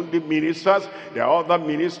not the only ministers. There are other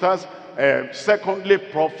ministers. Secondly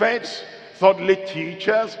prophets, thirdly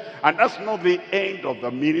teachers, and that's not the end of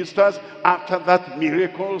the ministers. After that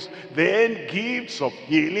miracles, then gifts of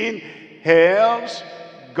healing, helps,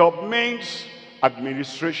 governments,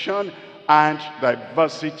 administration, and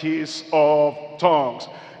diversities of tongues.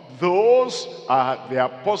 Those are the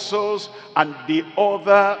apostles and the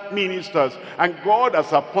other ministers, and God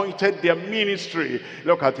has appointed their ministry.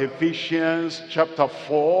 Look at Ephesians chapter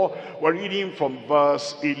 4. We're reading from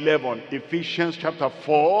verse 11. Ephesians chapter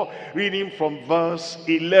 4, reading from verse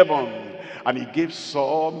 11. And he gave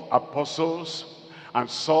some apostles, and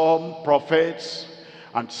some prophets,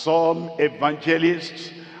 and some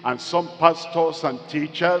evangelists, and some pastors and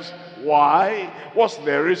teachers. Why? What's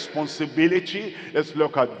their responsibility? Let's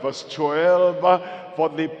look at verse 12. For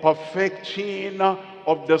the perfecting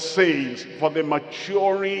of the saints, for the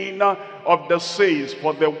maturing of the saints,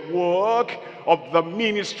 for the work of the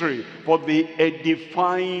ministry, for the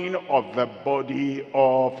edifying of the body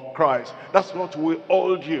of Christ. That's what we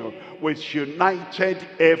all do. With united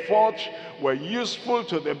effort, we're useful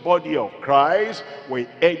to the body of Christ. We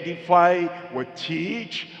edify, we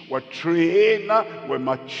teach, we train, we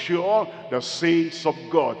mature the saints of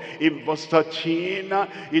God. In verse 13,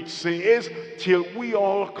 it says, till we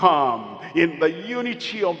all come in the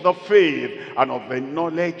unity of the faith and of the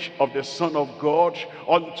knowledge of the Son of God,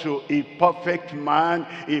 unto a perfect man,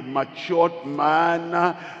 a matured man,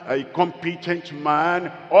 a competent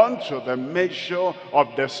man, unto the measure of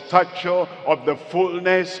the stature of the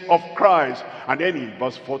fullness of Christ. And then in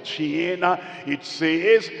verse 14, it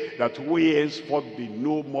says that we henceforth be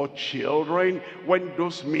no more children. When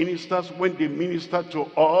those ministers, when they minister to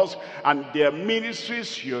us, and their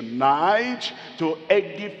ministries unite to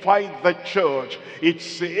edify the church, it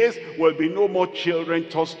says we'll be no more children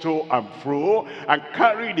tossed to and fro and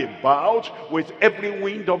carried about with every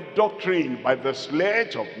wind of doctrine by the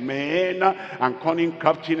sleight of men and cunning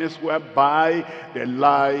craftiness whereby they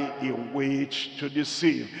lie in wait to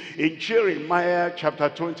deceive. In Jeremiah chapter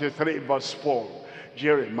 23 verse 4,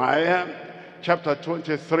 Jeremiah chapter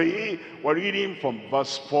 23, we're reading from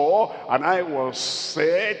verse 4, and I will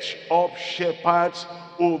set up shepherds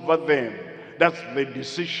over them. That's the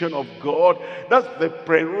decision of God. That's the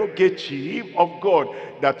prerogative of God,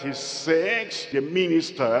 that he sets the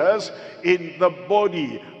ministers in the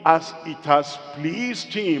body as it has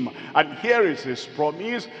pleased him. And here is his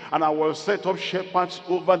promise: and I will set up shepherds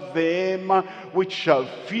over them, which shall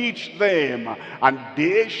feed them, and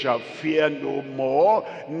they shall fear no more,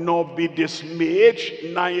 nor be dismayed,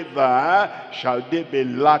 neither shall they be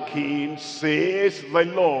lacking, says the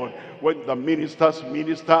Lord. When the ministers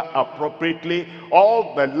minister appropriately,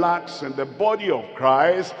 all the lacks in the body of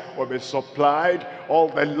Christ will be supplied. All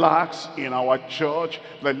the lacks in our church,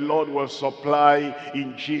 the Lord will supply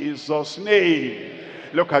in Jesus' name.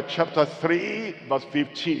 Look at chapter 3 verse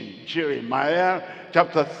 15. Jeremiah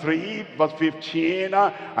chapter 3 verse 15.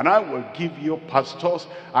 And I will give you pastors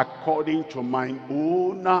according to mine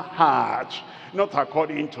own heart, not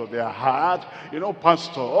according to their heart. You know,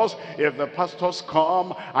 pastors, if the pastors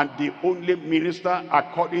come and they only minister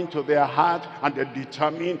according to their heart, and they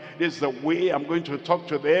determine this is the way I'm going to talk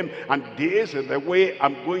to them, and this is the way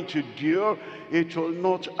I'm going to do, it will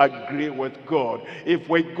not agree with God. If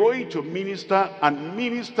we're going to minister and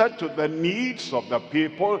minister to the needs of the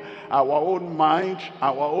people, our own mind,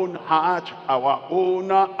 our own heart, our own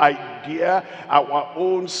idea, our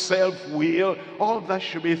own self-will, all that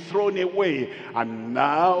should be thrown away. And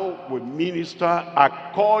now we minister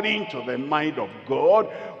according to the mind of God,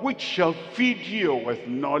 which shall feed you with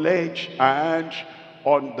knowledge and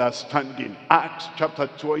understanding. Acts chapter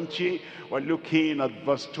 20, we're looking at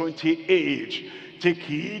verse 28. Take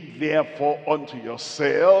heed therefore unto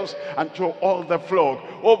yourselves and to all the flock,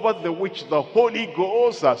 over the which the Holy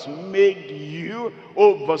Ghost has made you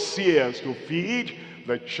overseers, to feed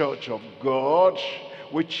the church of God,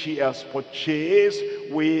 which he has purchased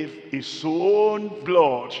with his own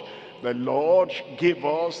blood. The Lord gave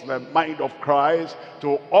us the mind of Christ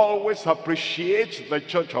to always appreciate the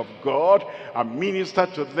church of God and minister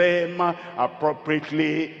to them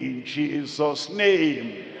appropriately in Jesus'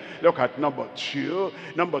 name. Look at number 2.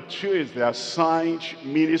 Number 2 is the assigned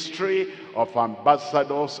ministry of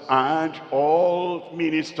ambassadors and all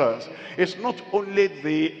ministers. It's not only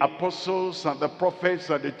the apostles and the prophets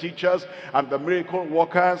and the teachers and the miracle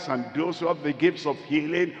workers and those who have the gifts of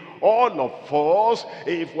healing. All of us,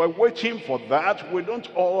 if we're waiting for that, we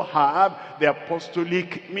don't all have the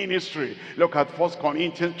apostolic ministry. Look at 1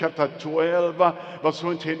 Corinthians chapter 12 verse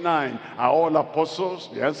 29. Are all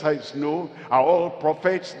apostles? The answer is no. Are all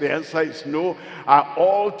prophets? The answer is no. Are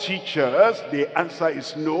all teachers? The answer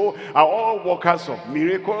is no. Are all workers of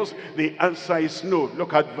miracles? The answer is no.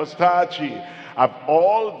 Look at verse 30. Have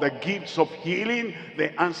all the gifts of healing?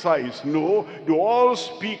 The answer is no. Do all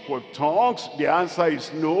speak with tongues? The answer is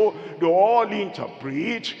no. Do all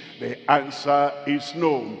interpret? The answer is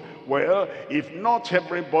no. Well, if not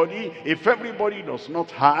everybody, if everybody does not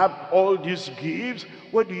have all these gifts,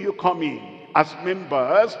 where do you come in? As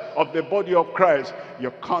members of the body of Christ,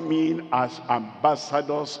 you come in as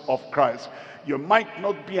ambassadors of Christ. You might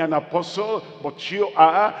not be an apostle, but you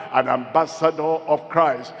are an ambassador of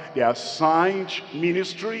Christ. The assigned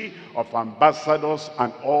ministry of ambassadors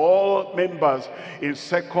and all members. In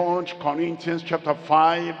 2 Corinthians chapter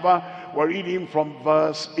 5, we're reading from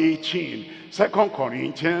verse 18. 2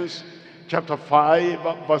 Corinthians chapter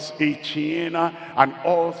 5 verse 18. And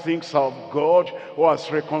all things are of God, who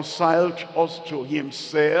has reconciled us to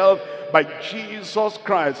himself by Jesus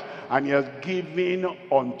Christ, and he has given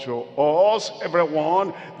unto us,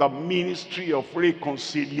 everyone, the ministry of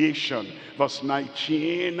reconciliation. Verse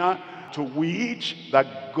 19, to which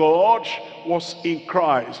that God was in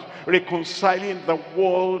Christ, reconciling the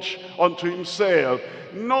world unto himself,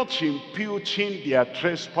 not imputing their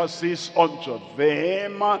trespasses unto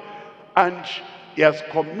them, and he has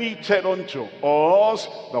committed unto us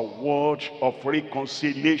the word of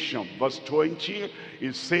reconciliation. Verse 20,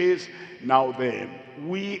 it says, now then,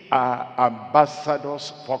 We are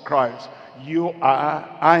ambassadors for Christ. You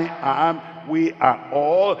are, I am, we are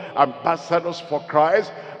all ambassadors for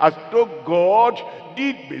Christ. As though God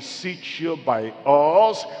did beseech you by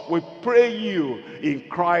us, we pray you in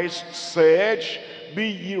Christ's said, be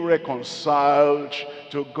ye reconciled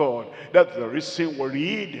to God. That's the reason we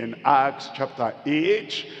read in Acts chapter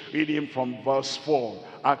 8, reading from verse 4.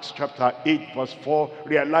 Acts chapter 8 verse 4,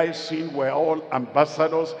 realizing we're all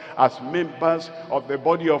ambassadors as members of the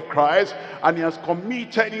body of Christ, and he has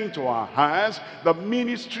committed into our hands the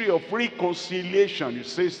ministry of reconciliation. It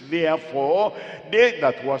says, therefore, they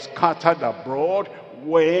that were scattered abroad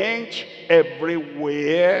went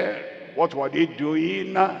everywhere. What were they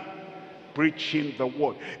doing? Preaching the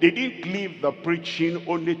word. They didn't leave the preaching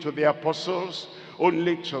only to the apostles,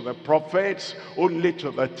 only to the prophets, only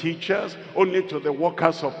to the teachers, only to the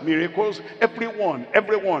workers of miracles.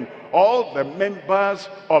 Everyone, all the members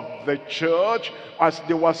of the church, as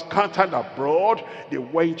they were scattered abroad, they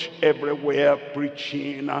went everywhere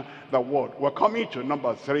preaching the word. We're coming to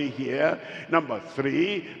number 3 here. Number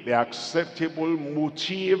 3, the acceptable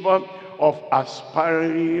motive of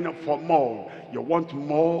aspiring for more. You want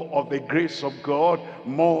more of the grace of God,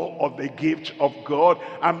 more of the gift of God,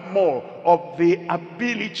 and more of the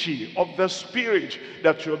ability of the Spirit,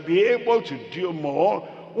 that you'll be able to do more.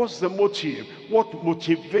 What's the motive? What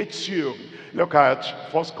motivates you? Look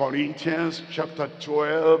at 1 Corinthians chapter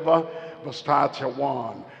 12, verse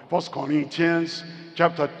 31. 1 Corinthians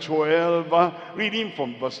chapter 12, reading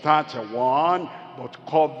from verse 31. But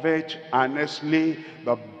covet earnestly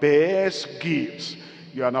the best gifts.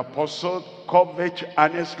 You're an apostle, covet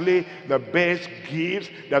earnestly the best gifts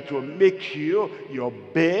that will make you your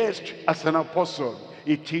best as an apostle.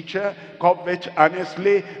 A teacher, covet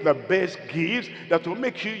earnestly the best gifts that will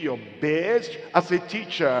make you your best as a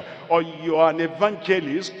teacher. Or you are an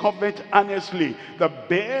evangelist, covet earnestly the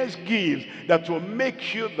best gifts that will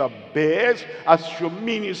make you the best as you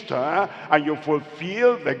minister and you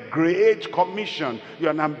fulfill the great commission.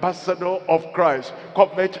 You're an ambassador of Christ.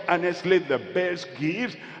 Covet earnestly the best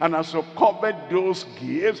gifts, and as you covet those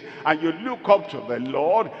gifts and you look up to the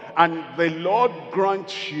Lord, and the Lord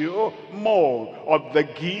grants you more of the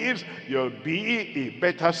gifts, you'll be a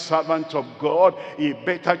better servant of God, a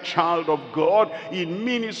better child of God in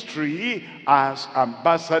ministry as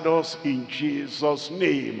ambassadors in Jesus'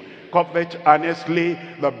 name. Covet earnestly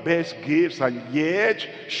the best gifts, and yet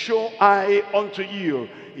show I unto you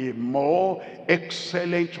a more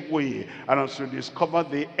excellent way. And as you discover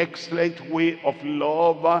the excellent way of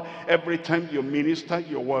love, every time you minister,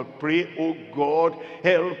 you will pray, oh God,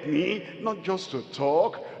 help me not just to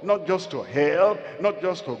talk, not just to help, not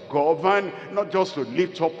just to govern, not just to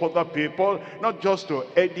lift up other people, not just to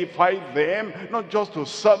edify them, not just to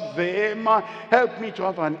serve them. Help me to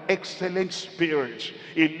have an excellent spirit,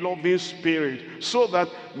 a loving spirit, so that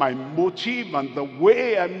my motive and the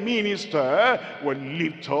way I minister will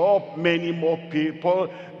lift up many more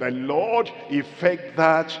people. The Lord effect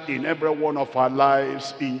that in every one of our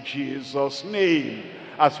lives in Jesus' name.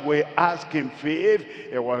 As we ask in faith,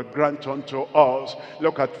 it will grant unto us.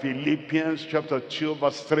 Look at Philippians chapter 2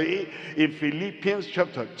 verse 3. In Philippians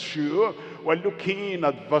chapter 2, we're looking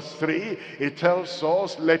at verse 3. It tells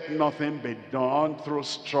us, let nothing be done through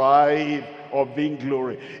strife or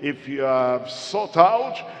vainglory. If you have sought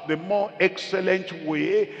out the more excellent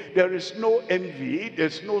way, there is no envy,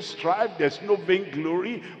 there's no strife, there's no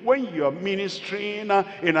vainglory when you are ministering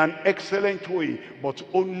in an excellent way, but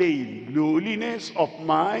only in lowliness of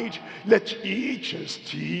mind. Let each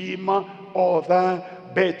esteem other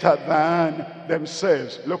better than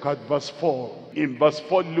themselves. Look at verse 4. In verse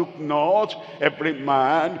 4, look not every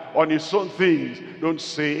man on his own things. Don't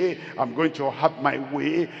say, I'm going to have my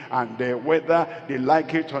way, and whether they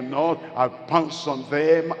like it or not, I'll pounce on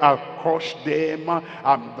them, I'll crush them.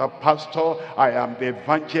 I'm the pastor, I am the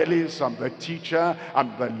evangelist, I'm the teacher,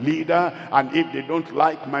 I'm the leader, and if they don't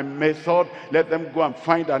like my method, let them go and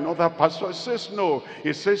find another pastor. It says no.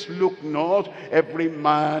 It says, look not every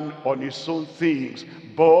man on his own things,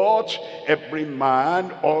 but every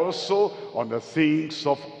man also on the things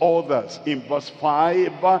of others. In verse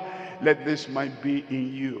 5, let this mind be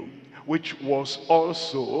in you, which was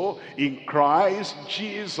also in Christ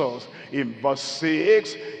Jesus. In verse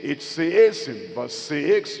 6, it says, in verse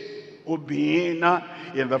 6, who being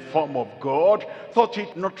in the form of God, thought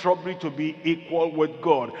it not robbery to be equal with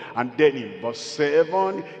God. And then in verse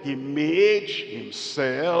 7, he made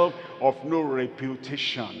himself of no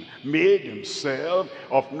reputation. Made himself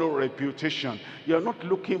of no reputation. You're not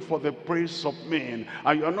looking for the praise of men,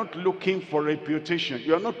 and you're not looking for reputation.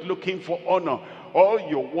 You're not looking for honor. All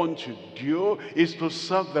you want to do is to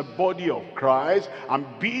serve the body of Christ and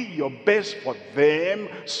be your best for them,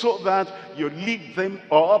 so that you lift them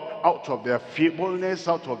up out of their feebleness,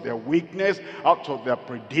 out of their weakness, out of their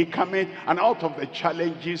predicament, and out of the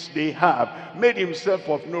challenges they have. Made himself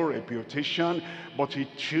of no reputation, but he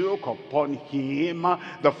took upon him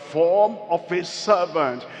the form of a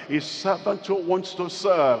servant who wants to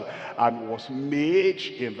serve, and was made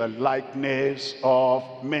in the likeness of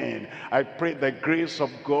men. I pray the grace of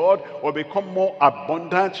God will become more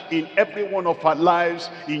abundant in every one of our lives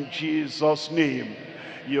in Jesus' name.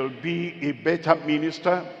 You'll be a better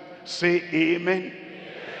minister. Say amen.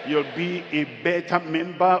 You'll be a better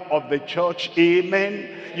member of the church.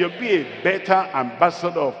 Amen. You'll be a better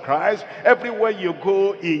ambassador of Christ everywhere you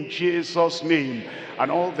go in Jesus' name. And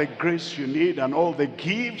all the grace you need and all the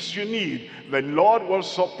gifts you need, the Lord will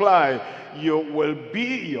supply. You will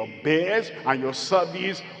be your best, and your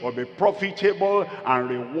service will be profitable and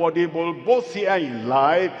rewardable, both here in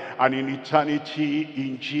life and in eternity,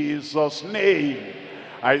 in Jesus' name.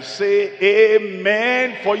 I say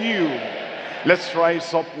amen for you. Let's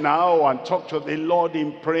rise up now and talk to the Lord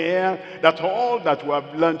in prayer, that all that we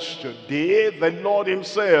have learned today, the Lord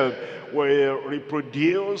himself will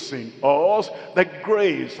reproduce in us the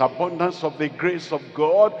grace, abundance of the grace of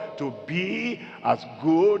God, to be as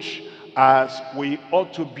good as we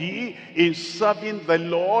ought to be in serving the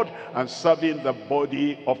Lord and serving the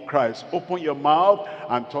body of Christ. Open your mouth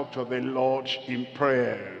and talk to the Lord in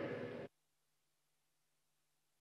prayer.